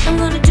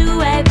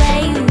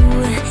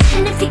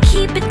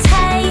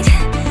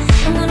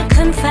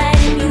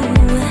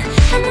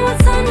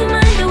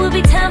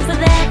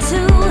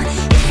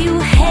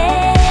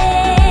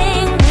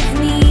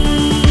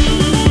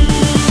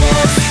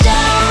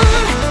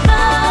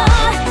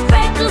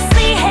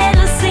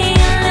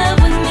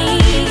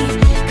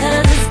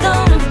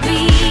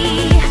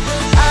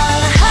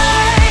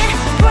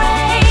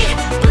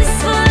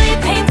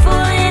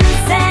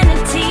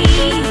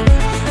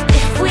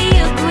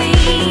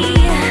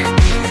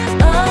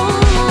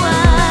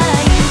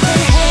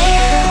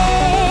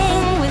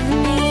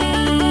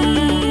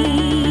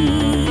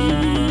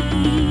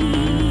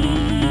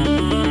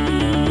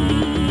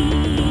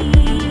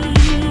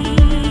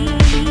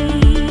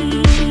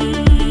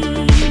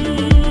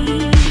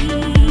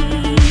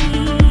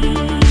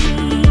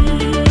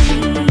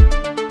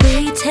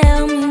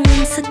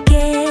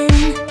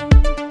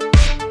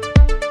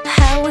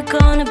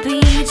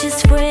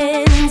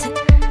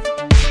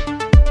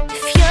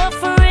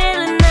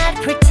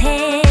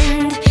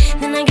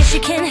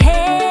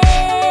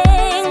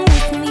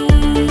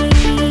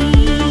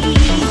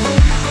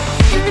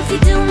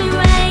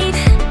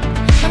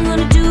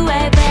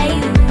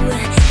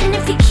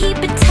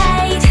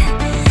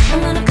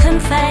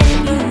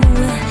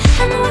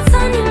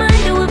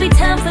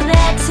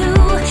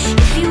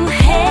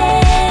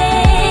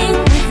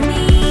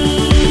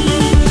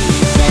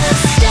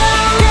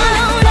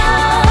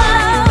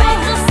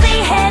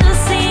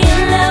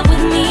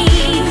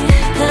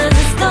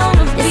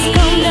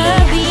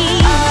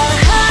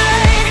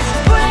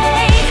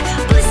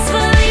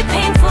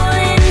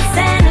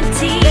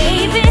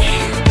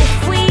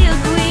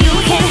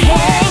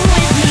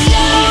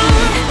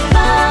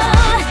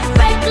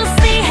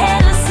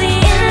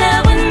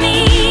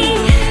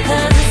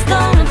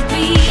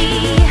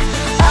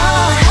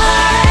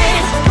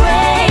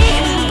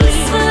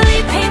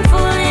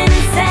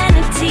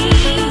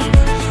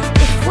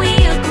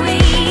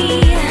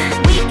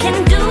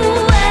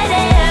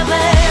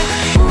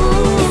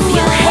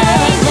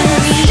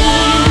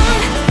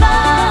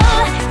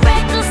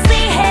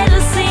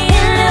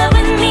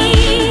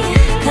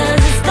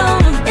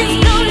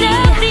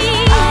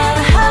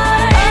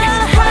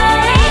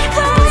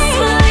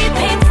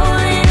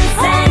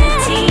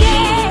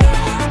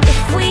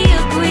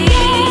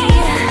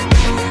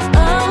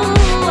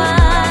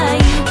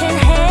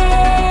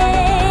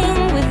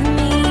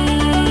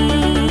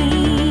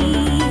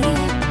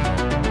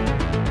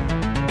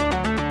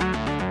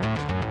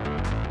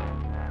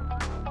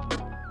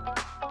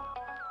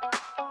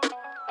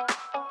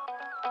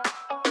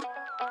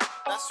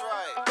 That's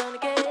right. Gonna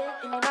get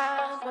in your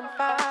mind one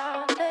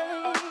fine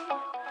day.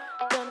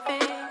 Gonna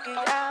figure you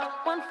out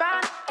one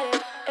fine day.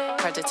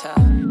 Predator.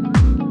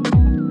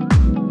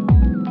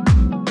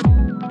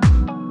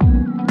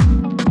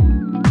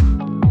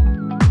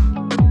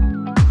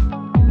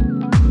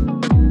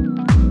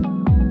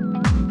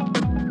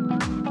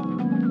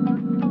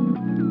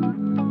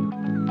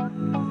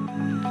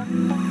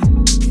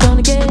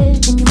 Gonna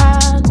get in your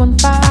mind one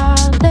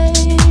fine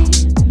day.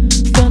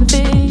 Gonna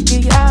figure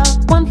you out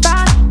one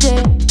fine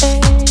day.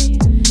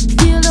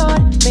 Dear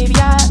Lord, maybe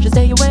I should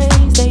stay away,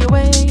 stay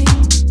away.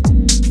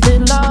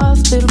 Little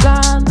lost, little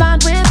blind,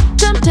 blind with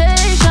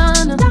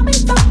temptation. Tell me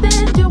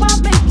something, do I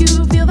make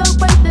you feel the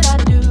way that I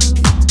do?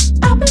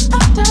 I've been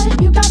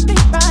uptight, you got me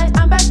right,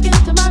 I'm back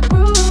into my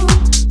groove.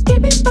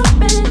 Keep me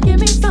bumping, give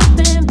me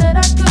something that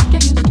I could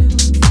get used to.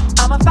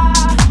 I'm a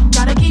fire,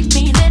 gotta keep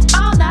me lit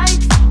all night,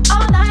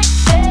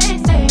 hey,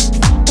 say.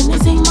 And they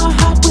say my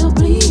heart will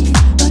bleed,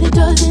 but it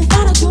doesn't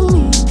matter to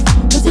me,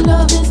 'cause your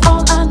love is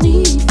all I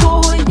need.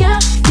 Boy, yeah,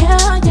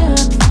 yeah, yeah.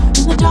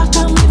 In the dark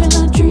I'm living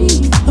a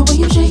dream. The way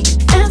you shake,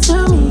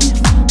 answer me,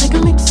 like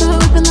a mix of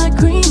whipping like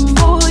cream.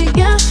 Boy,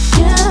 yeah,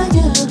 yeah,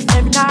 yeah.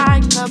 Every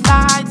night the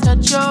lights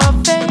touch your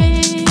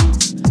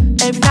face.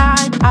 Every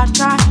night I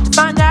try to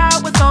find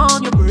out what's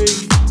on your brain.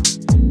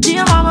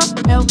 Dear mama,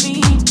 help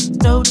me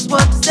know just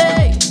what to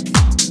say,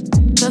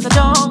 'cause I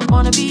don't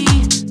wanna be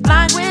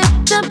blind with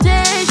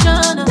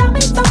temptation. Tell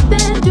me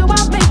something, do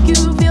I make you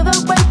feel the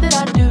way that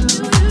I do?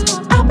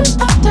 I've been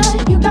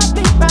uptight, you got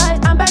me right,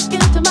 I'm back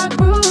into my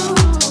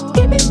groove.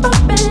 Keep me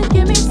bumping,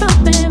 give me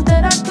something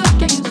that I could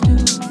get used to.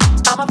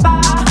 I'm a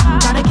fire,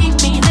 gotta keep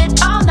me lit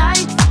all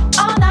night,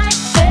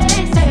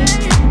 say, say.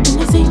 And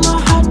they say my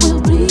heart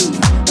will bleed,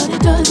 but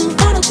it doesn't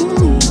matter to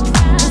me,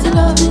 'cause your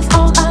love is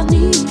all I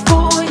need.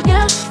 Boy,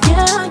 yeah,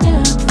 yeah,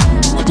 yeah.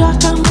 In the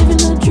dark I'm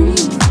living a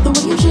dream. The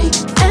way you shake,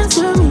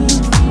 answer me,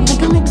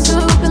 like a mix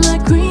of whipping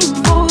like cream.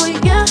 Boy,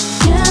 yeah,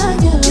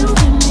 yeah, yeah. You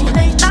give me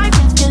late night,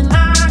 can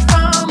I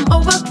come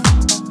over?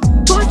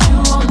 Put you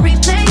on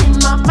replay in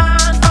my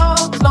mind,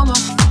 oh, slow-mo.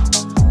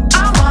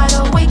 I'm wide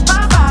awake,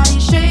 my body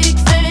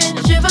shakes and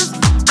shivers.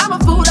 I'm a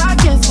fool, I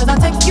guess, 'cause I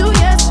text you,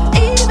 yes,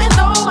 even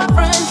though my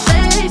friends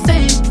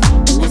say.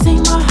 And they say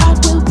my heart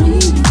will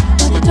bleed,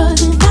 but it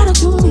doesn't matter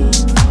to me,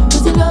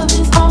 'cause your love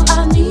is all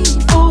I need.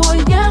 Boy,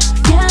 yeah,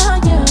 yeah,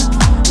 yeah.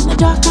 In the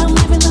dark I'm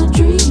living a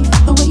dream.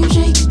 The way you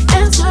shake,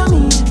 answer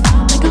me,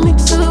 like a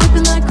mix of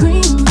whipping like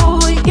cream.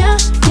 Boy, yeah,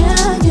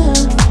 yeah, yeah.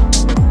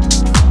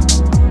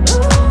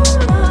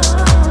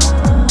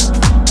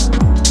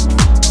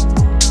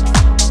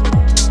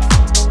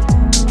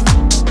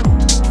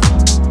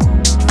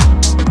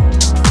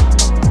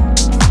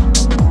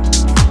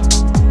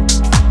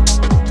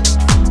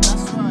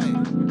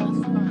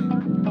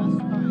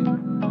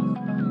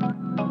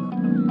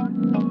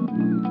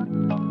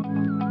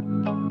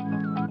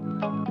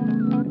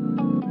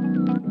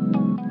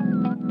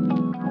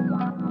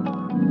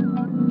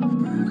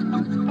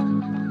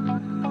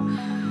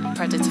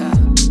 Predator.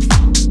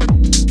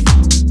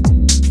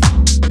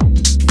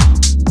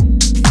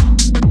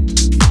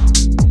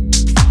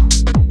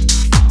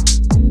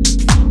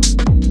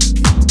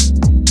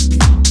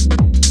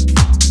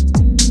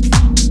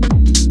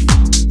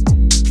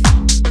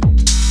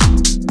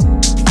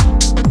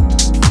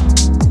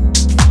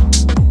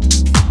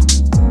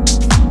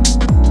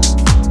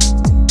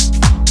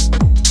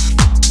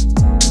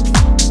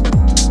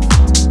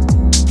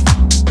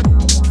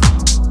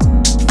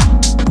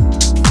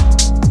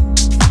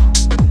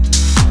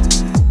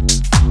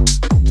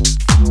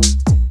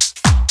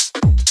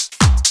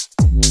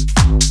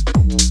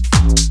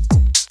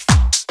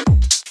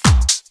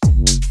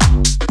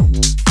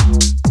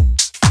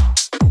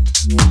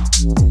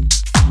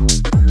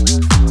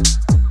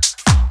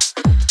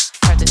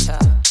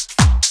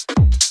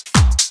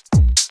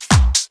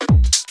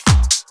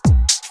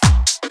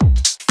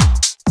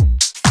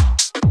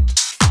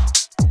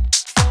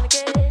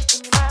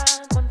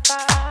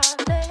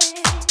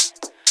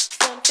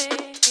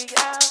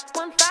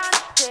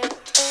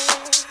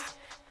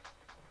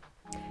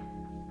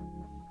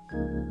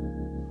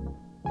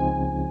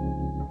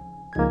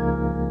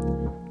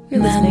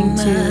 You're listening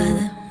to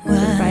the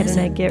Friday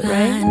Night Get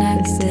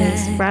Right. This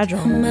is Fragile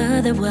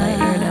by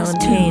Aaron Allen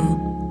Payne.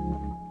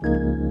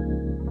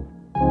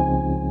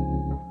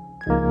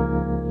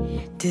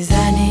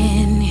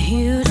 Designing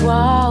huge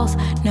walls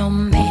no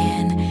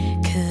man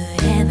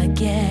could ever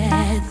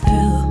get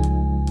through.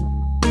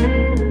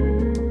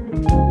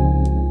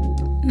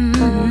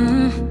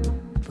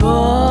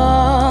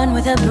 Born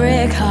with a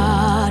brick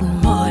heart,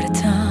 mortar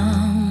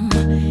tongue,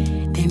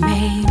 they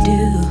may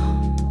do.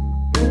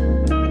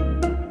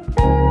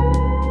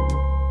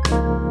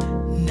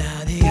 Now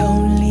the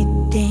only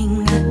thing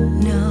I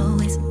know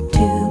is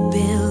to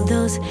build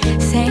those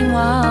same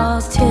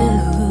walls too.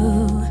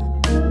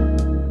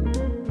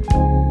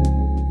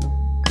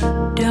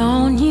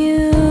 Don't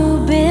you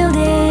build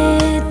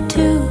it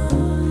too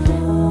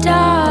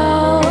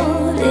tall,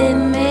 it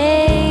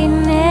may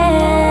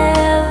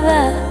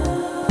never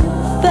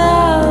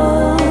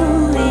fall.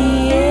 The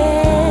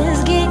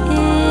air's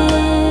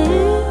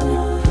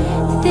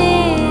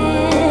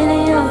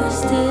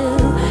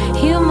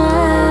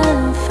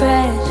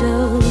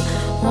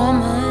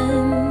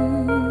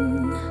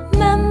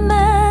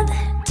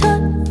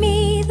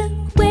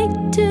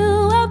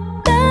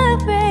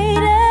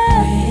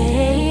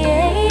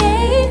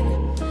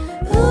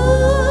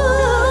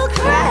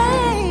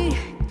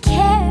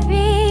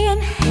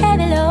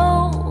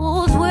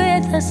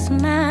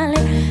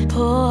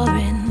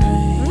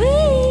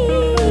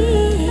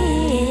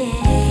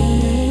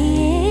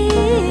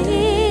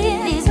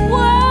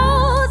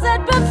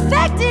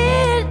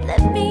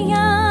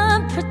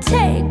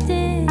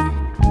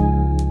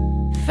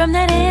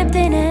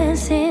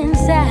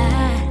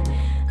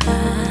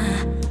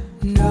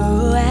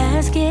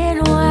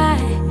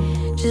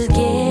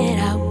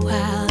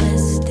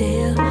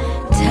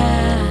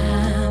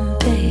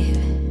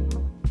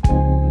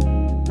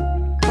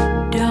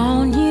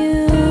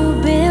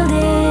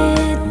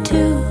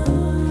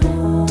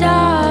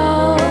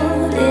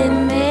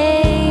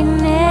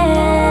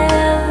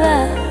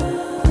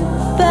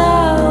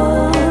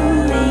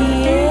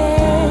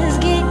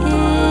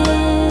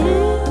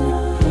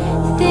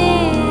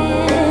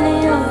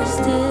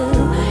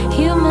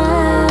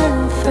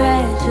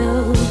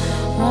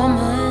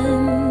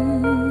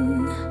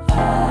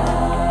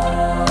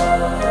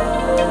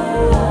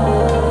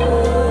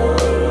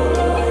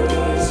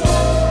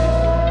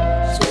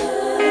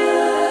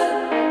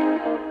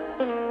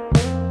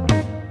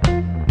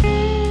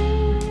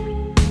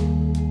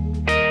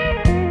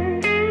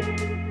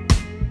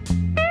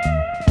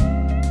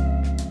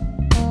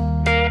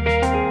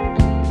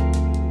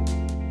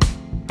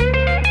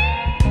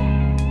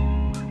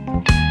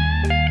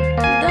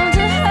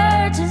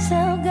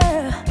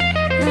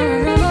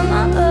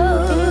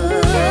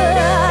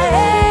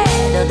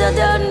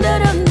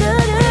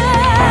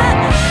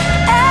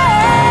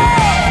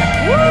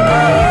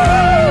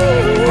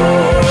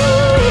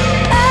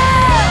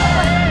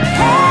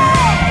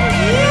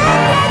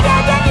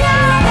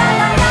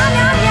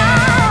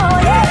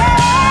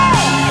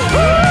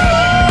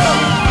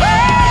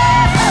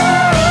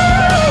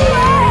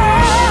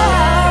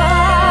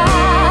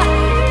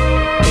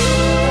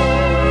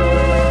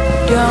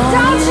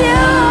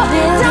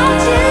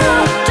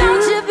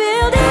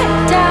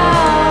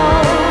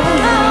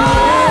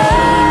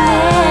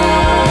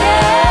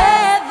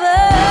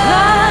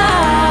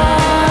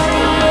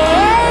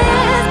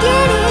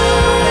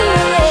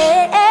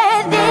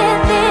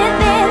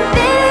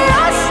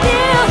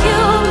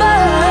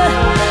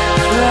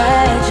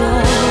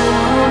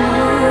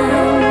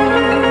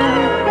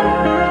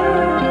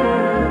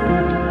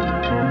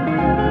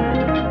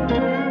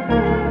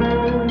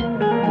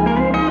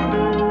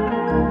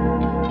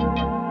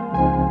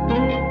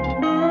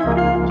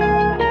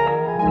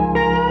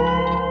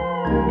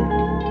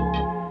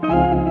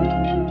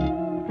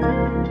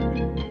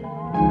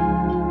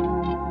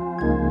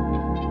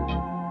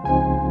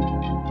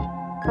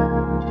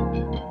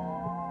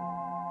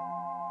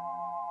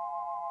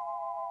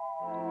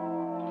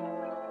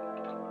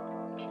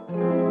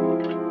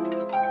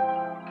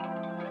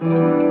Go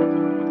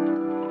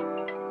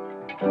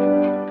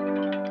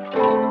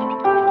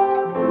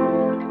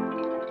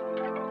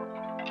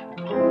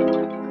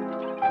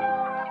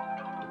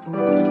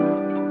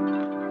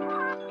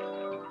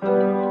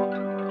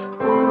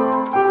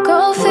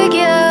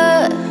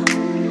figure,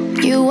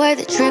 you were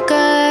the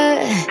trigger.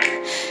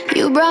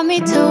 You brought me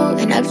to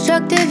an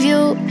obstructive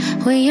view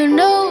when you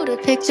knew the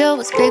picture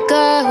was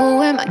bigger.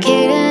 Who am I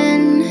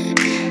kidding?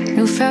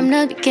 Knew from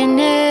the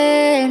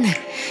beginning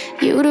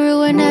you'd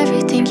ruin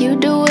everything. You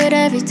do it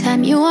every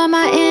time. You are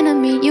my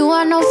enemy. You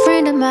are no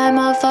friend of mine,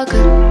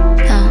 motherfucker.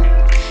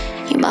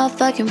 You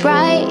motherfucking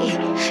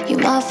right. You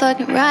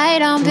motherfucking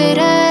right, I'm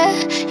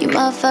bitter. You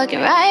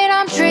motherfucking right,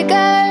 I'm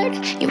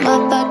triggered. You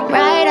motherfucking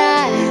right,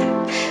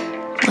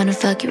 I wanna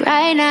fuck you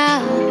right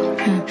now.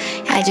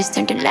 I just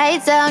turned the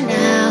lights out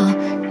now.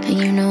 And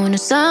you know when the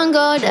sun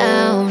go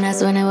down,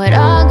 that's when it would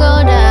all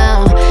go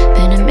down.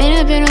 Been a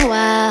minute, been a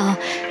while.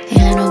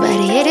 Ain't let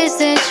nobody hit it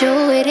since you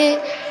with it.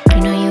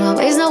 You know you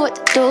always know what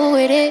to do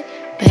with it.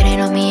 But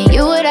ain't on me and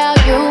you without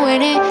you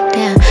in it.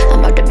 Damn, I'm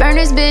about to burn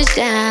this bitch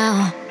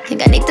down.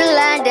 Think I need to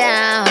lie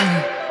down.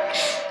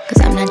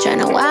 Cause I'm not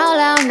tryna wild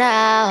out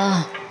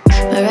now.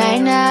 But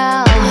right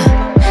now,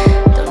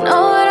 don't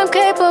know what I'm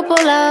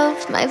capable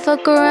of. Might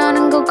fuck around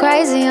and go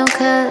crazy on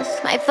cuz.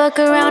 Might fuck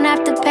around,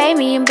 have to pay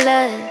me in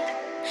blood.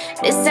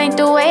 This ain't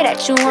the way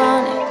that you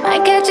want it.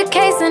 Might catch a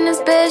case in this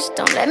bitch.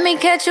 Don't let me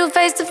catch you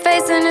face to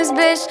face in this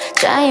bitch.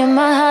 Trying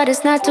my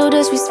hardest not to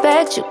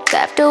disrespect you.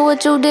 After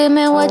what you did,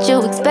 man, what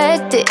you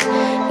expected.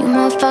 You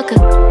motherfucker,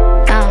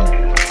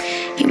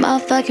 you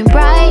motherfucking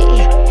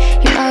right.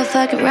 You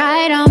motherfucking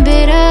right, I'm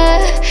bitter.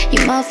 You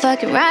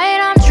motherfucking right,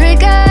 I'm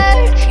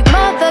triggered. You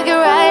motherfucking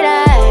right,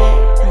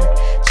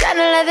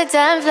 tryna let the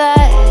time fly.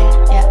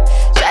 Yeah,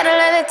 tryna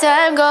let the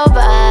time go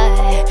by.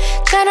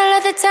 Tryna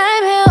let the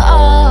time heal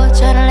all.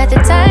 Tryna let the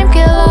time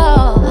kill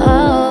all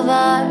of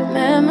our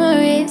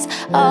memories.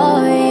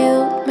 All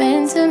you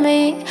meant to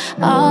me.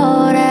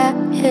 All that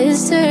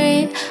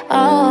history.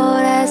 All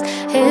that's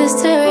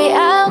history.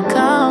 I'll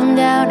calm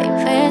down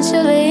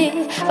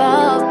eventually.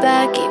 Fall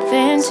back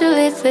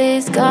eventually.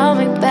 Please call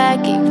me back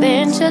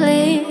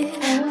eventually.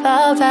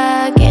 Fall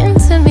back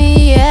into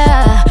me,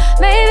 yeah.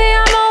 Maybe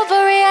I'm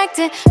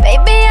overreacting.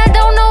 Maybe I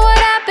don't know what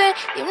happened.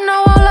 You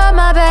know all of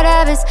my bad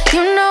habits.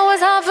 You know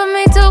it's hard for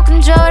me to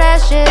control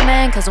that shit,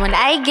 man. Cause when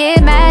I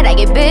get mad, I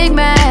get big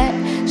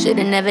mad.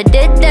 Should've never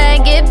did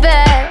that, get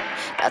back.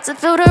 About to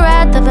feel the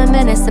wrath of a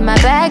menace in my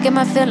bag and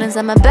my feelings.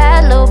 I'm a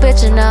bad little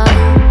bitch, you know.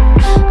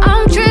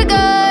 I'm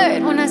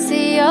triggered when I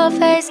see your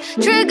face.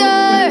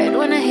 Triggered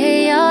when I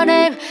hear your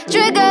name.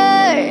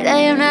 Triggered, I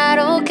am not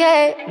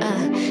okay.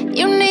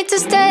 You need to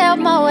stay out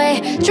my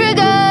way.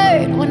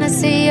 Triggered when I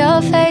see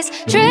your face.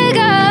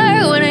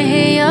 Triggered when I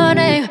hear your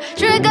name.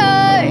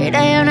 Triggered,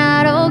 I am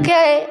not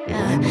okay.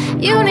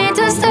 You need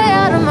to stay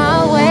out of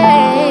my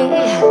way.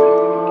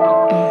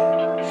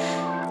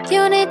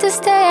 You need to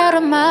stay out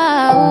of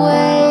my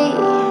way.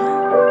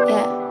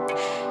 Yeah.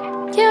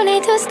 You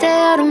need to stay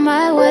out of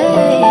my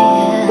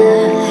way.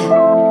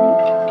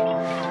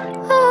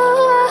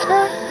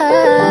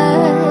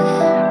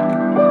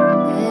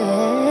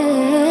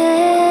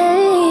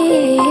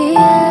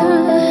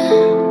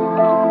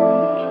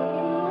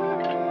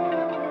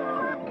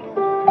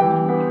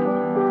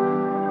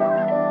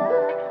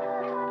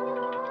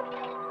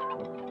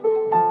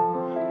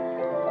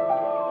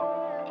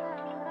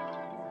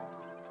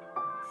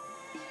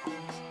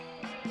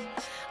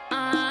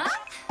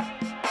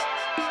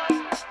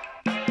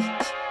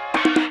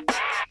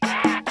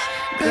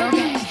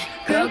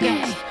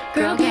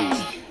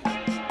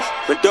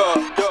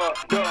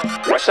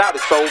 Shot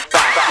is so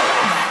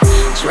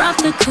fast. Drop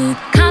the coupe,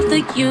 cop the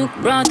uke,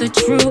 brought the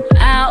troop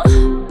out.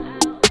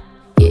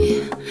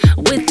 Yeah,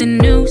 with the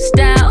new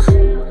style.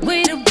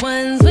 We the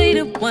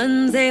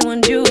ones they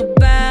want you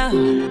about.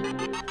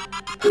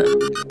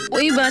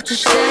 We bout to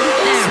shut it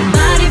down.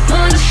 Somebody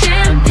pour the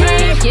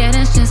champagne. Yeah,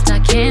 that's just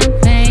our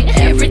campaign.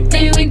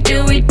 Everything we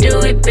do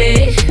it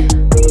big.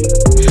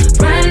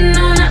 Riding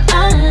on our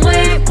own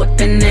wave,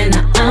 whipping in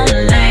our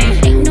own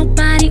lane. Ain't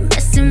nobody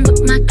messing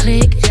with my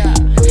clique.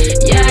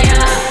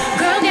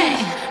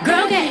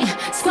 Girl gang,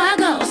 squad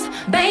goes,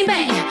 bang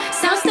bang,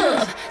 south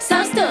stub,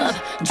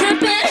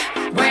 drippin',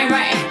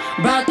 rain,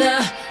 brought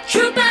the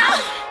troop out,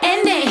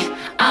 and they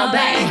all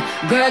bang.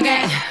 Girl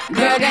gang,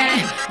 squad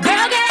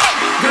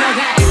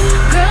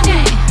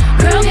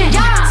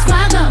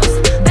goes,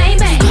 bang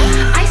bang,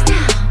 ice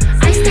down,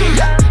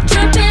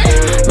 drippin',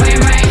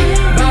 rain,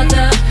 brought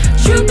the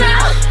troop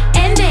out,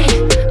 and they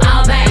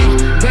all bang.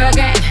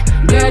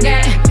 Girl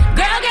gang.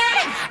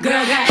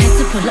 Had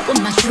to pull up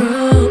with my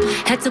troop.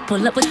 Had to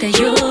pull up with the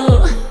you.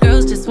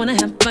 Girls just wanna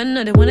have fun,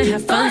 no, they wanna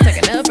have fun,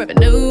 stacking up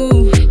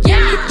revenue. Yeah,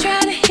 he try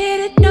to hit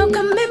it, no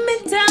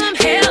commitment time,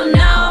 hell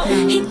no.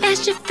 He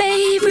asked your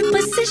favorite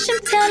position,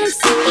 tell him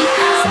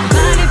CEO.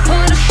 Somebody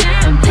pour the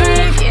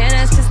champagne, yeah,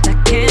 that's just a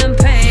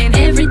campaign.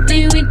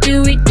 Everything we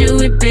do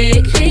it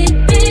big.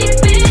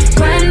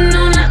 Riding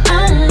on our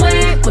own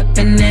way,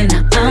 whipping in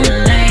our own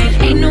lane.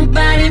 Ain't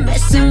nobody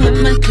messing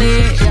with my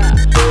clique.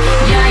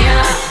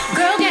 Yeah.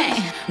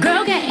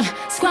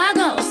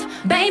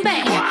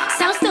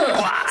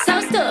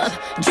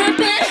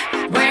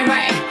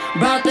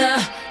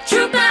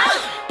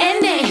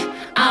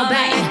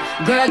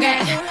 girl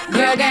gang,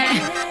 girl gang,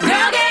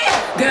 girl gang,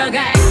 girl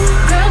gang,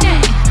 girl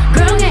gang,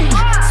 girl gang,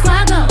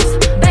 squad goes,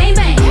 bang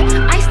bang,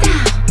 iced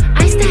out,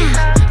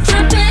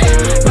 drippin',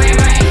 rain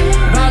rain,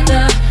 brought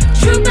the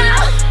troop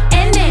out,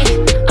 and they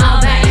all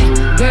bang,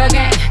 girl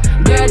gang,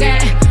 girl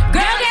gang,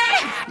 girl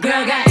gang,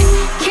 girl gang.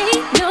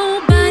 Can't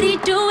nobody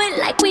do it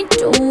like we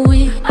do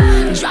it.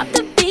 Drop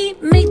the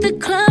beat, make the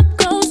club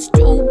go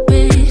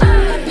stupid.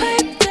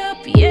 Piped up,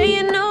 yeah,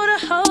 you know the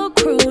whole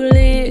crew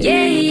lit.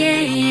 Yeah, yeah,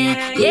 yeah,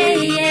 yeah,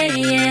 yeah,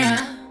 yeah.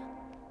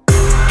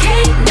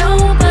 Can't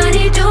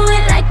nobody do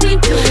it like we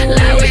do it.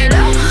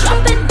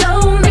 Drop it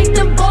low, make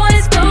the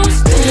boys go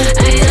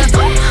stupid.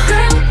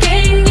 Girl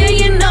gang, yeah,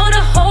 you know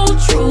the whole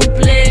troop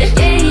lit.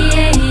 Yeah,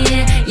 yeah,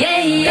 yeah,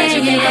 yeah,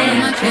 yeah,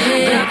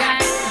 yeah.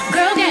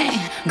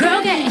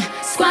 Girl gang,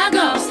 squad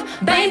goes,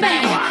 bang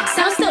bang,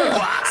 sound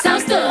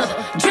stood,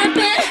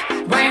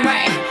 drippin', rain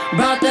rain,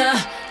 brought the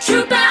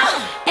troop out,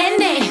 and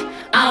they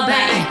all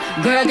bang.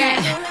 Girl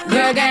gang,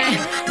 girl gang,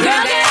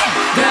 girl gang,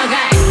 girl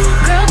gang,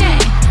 girl gang,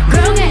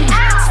 girl gang,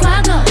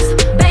 squad goes,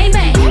 bang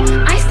bang,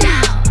 iced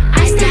out,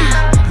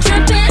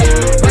 drippin',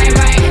 rain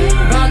rain,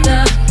 brought the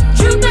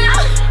troop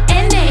out,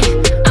 and they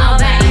all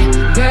bang.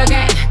 Girl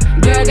gang,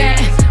 girl gang,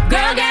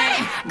 girl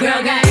gang,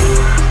 girl gang.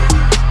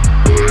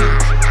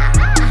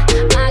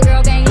 My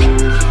girl gang lit.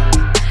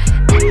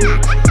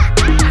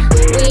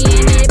 We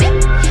in it,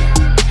 bitch.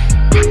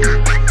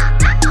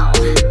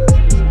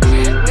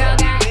 Girl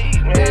gang,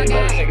 girl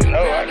gang. Niggas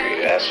know I agree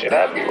to that shit.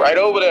 I'll be right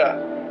over there.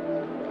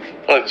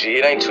 Look, G,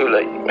 it ain't too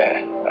late,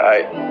 man.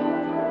 Alright.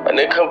 And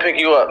they come pick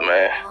you up,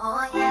 man.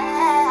 Oh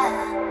yeah,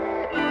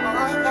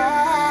 oh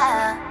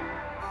yeah,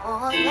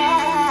 oh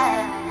yeah.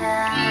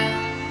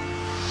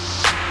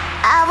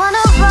 I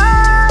wanna roll.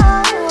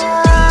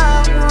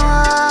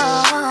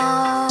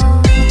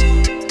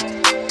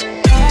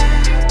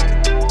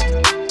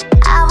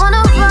 I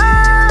wanna roll.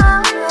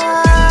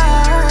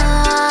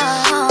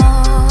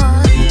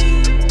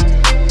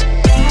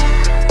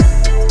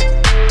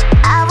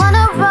 I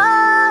wanna roll.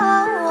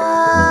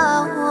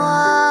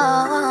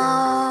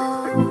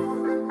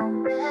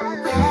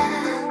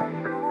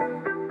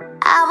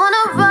 I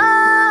wanna roll.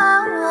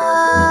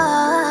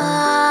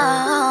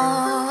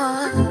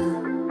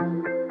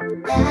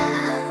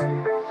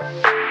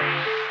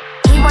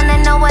 He wanna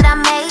know what I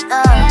make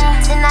of.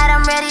 Tonight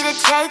I'm ready to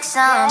take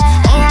some.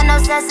 Ain't had no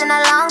sex in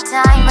a long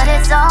time, but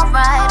it's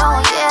alright,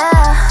 oh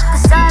yeah.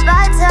 Could start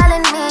by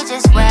telling me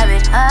just where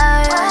it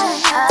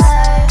hurts.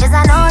 Cause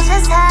I know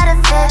just how to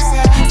fix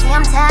it. See,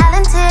 I'm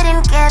talented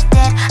and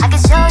gifted. I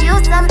can show you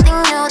something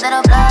new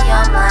that'll blow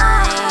your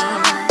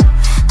mind.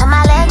 Put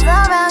my legs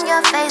around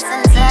your face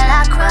until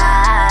I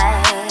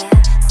cry.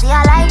 See,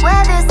 I like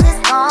where this is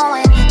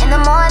going. In the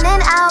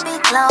morning I'll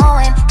be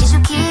glowing. Cause you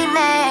keep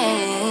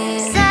me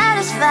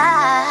satisfied.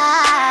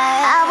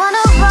 I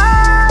wanna roll.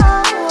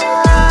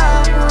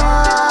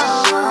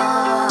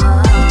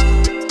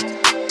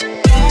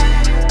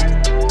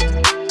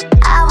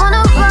 I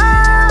wanna roll.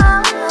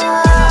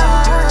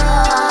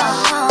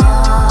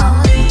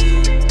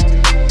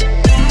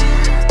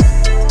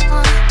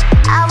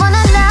 I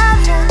wanna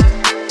love you.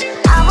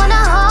 I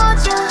wanna hold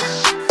you.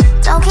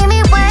 Don't keep me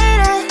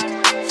waiting.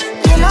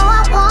 You know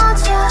I want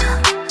you.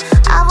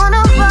 I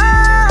wanna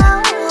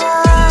roll.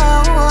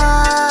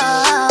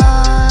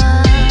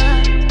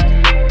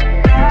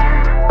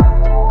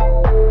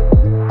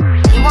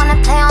 He wanna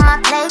play on my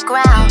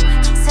playground,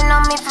 kissing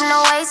on me from the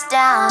waist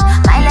down.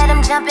 Might let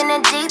him jump in the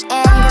deep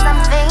end, cause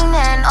I'm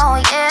fiending, oh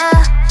yeah.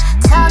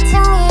 Talk to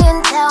me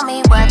and tell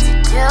me what to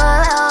do.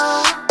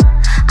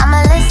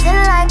 I'ma listen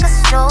like a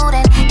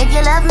student. If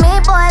you love me,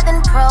 boy,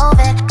 then prove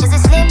it. Cause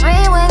it's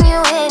slippery when you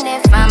hit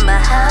it from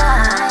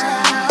behind.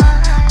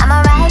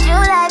 I'ma ride you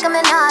like I'm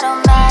an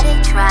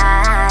automatic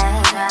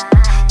drive.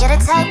 You're the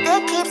type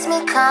that keeps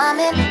me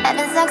coming.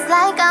 Having sex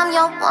like I'm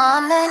your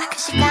woman.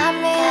 Cause you got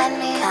me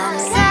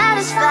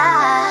satisfied.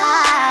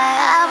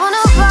 I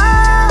wanna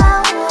roll.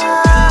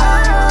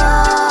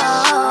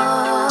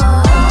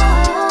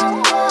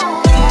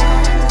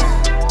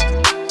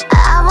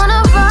 I wanna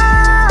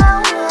roll.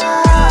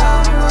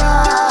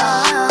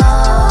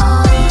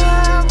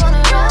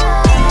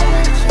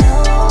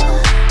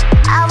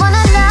 I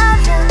wanna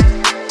love you.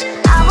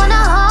 I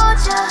wanna hold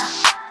you.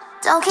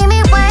 Don't keep me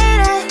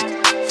waiting.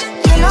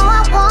 You know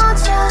I want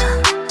you.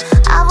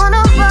 I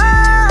wanna roll.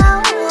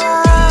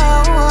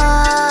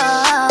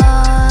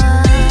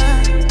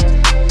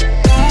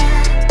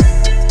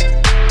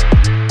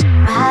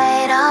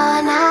 Ride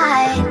all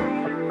night.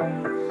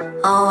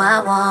 Oh,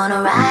 I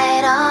wanna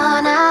ride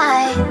all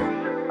night.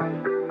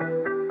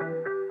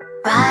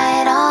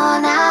 Ride all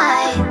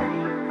night.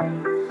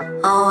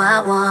 Oh,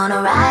 I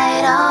wanna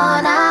ride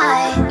all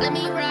night. Let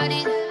me ride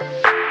it.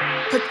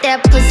 Put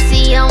that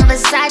pussy on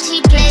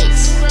Versace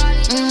plates.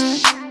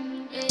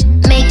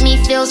 Make me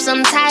feel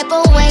some type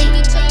of way.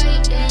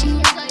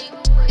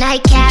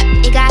 Nightcap,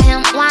 it got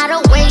him wide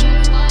awake.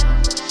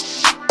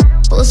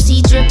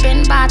 Pussy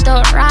drippin', bout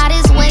to ride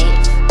his wave.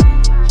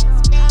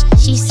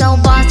 She so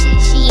bossy,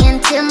 she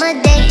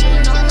intimidate.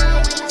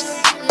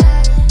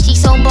 She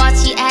so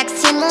bossy,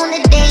 asked him on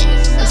a date.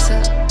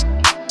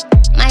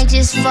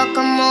 just fuck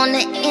him on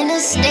the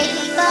interstate.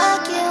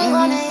 Fuck you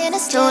on the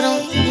interstate. Told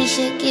him he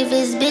should give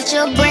his bitch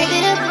a break.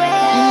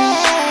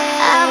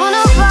 I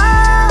wanna roll.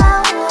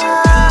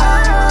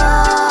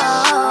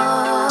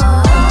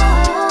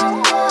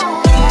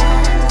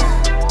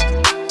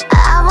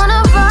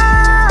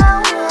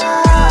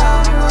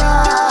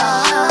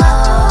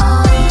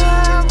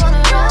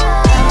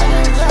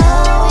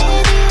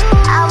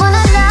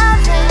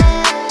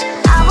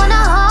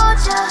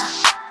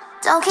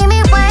 Don't keep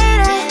me waiting.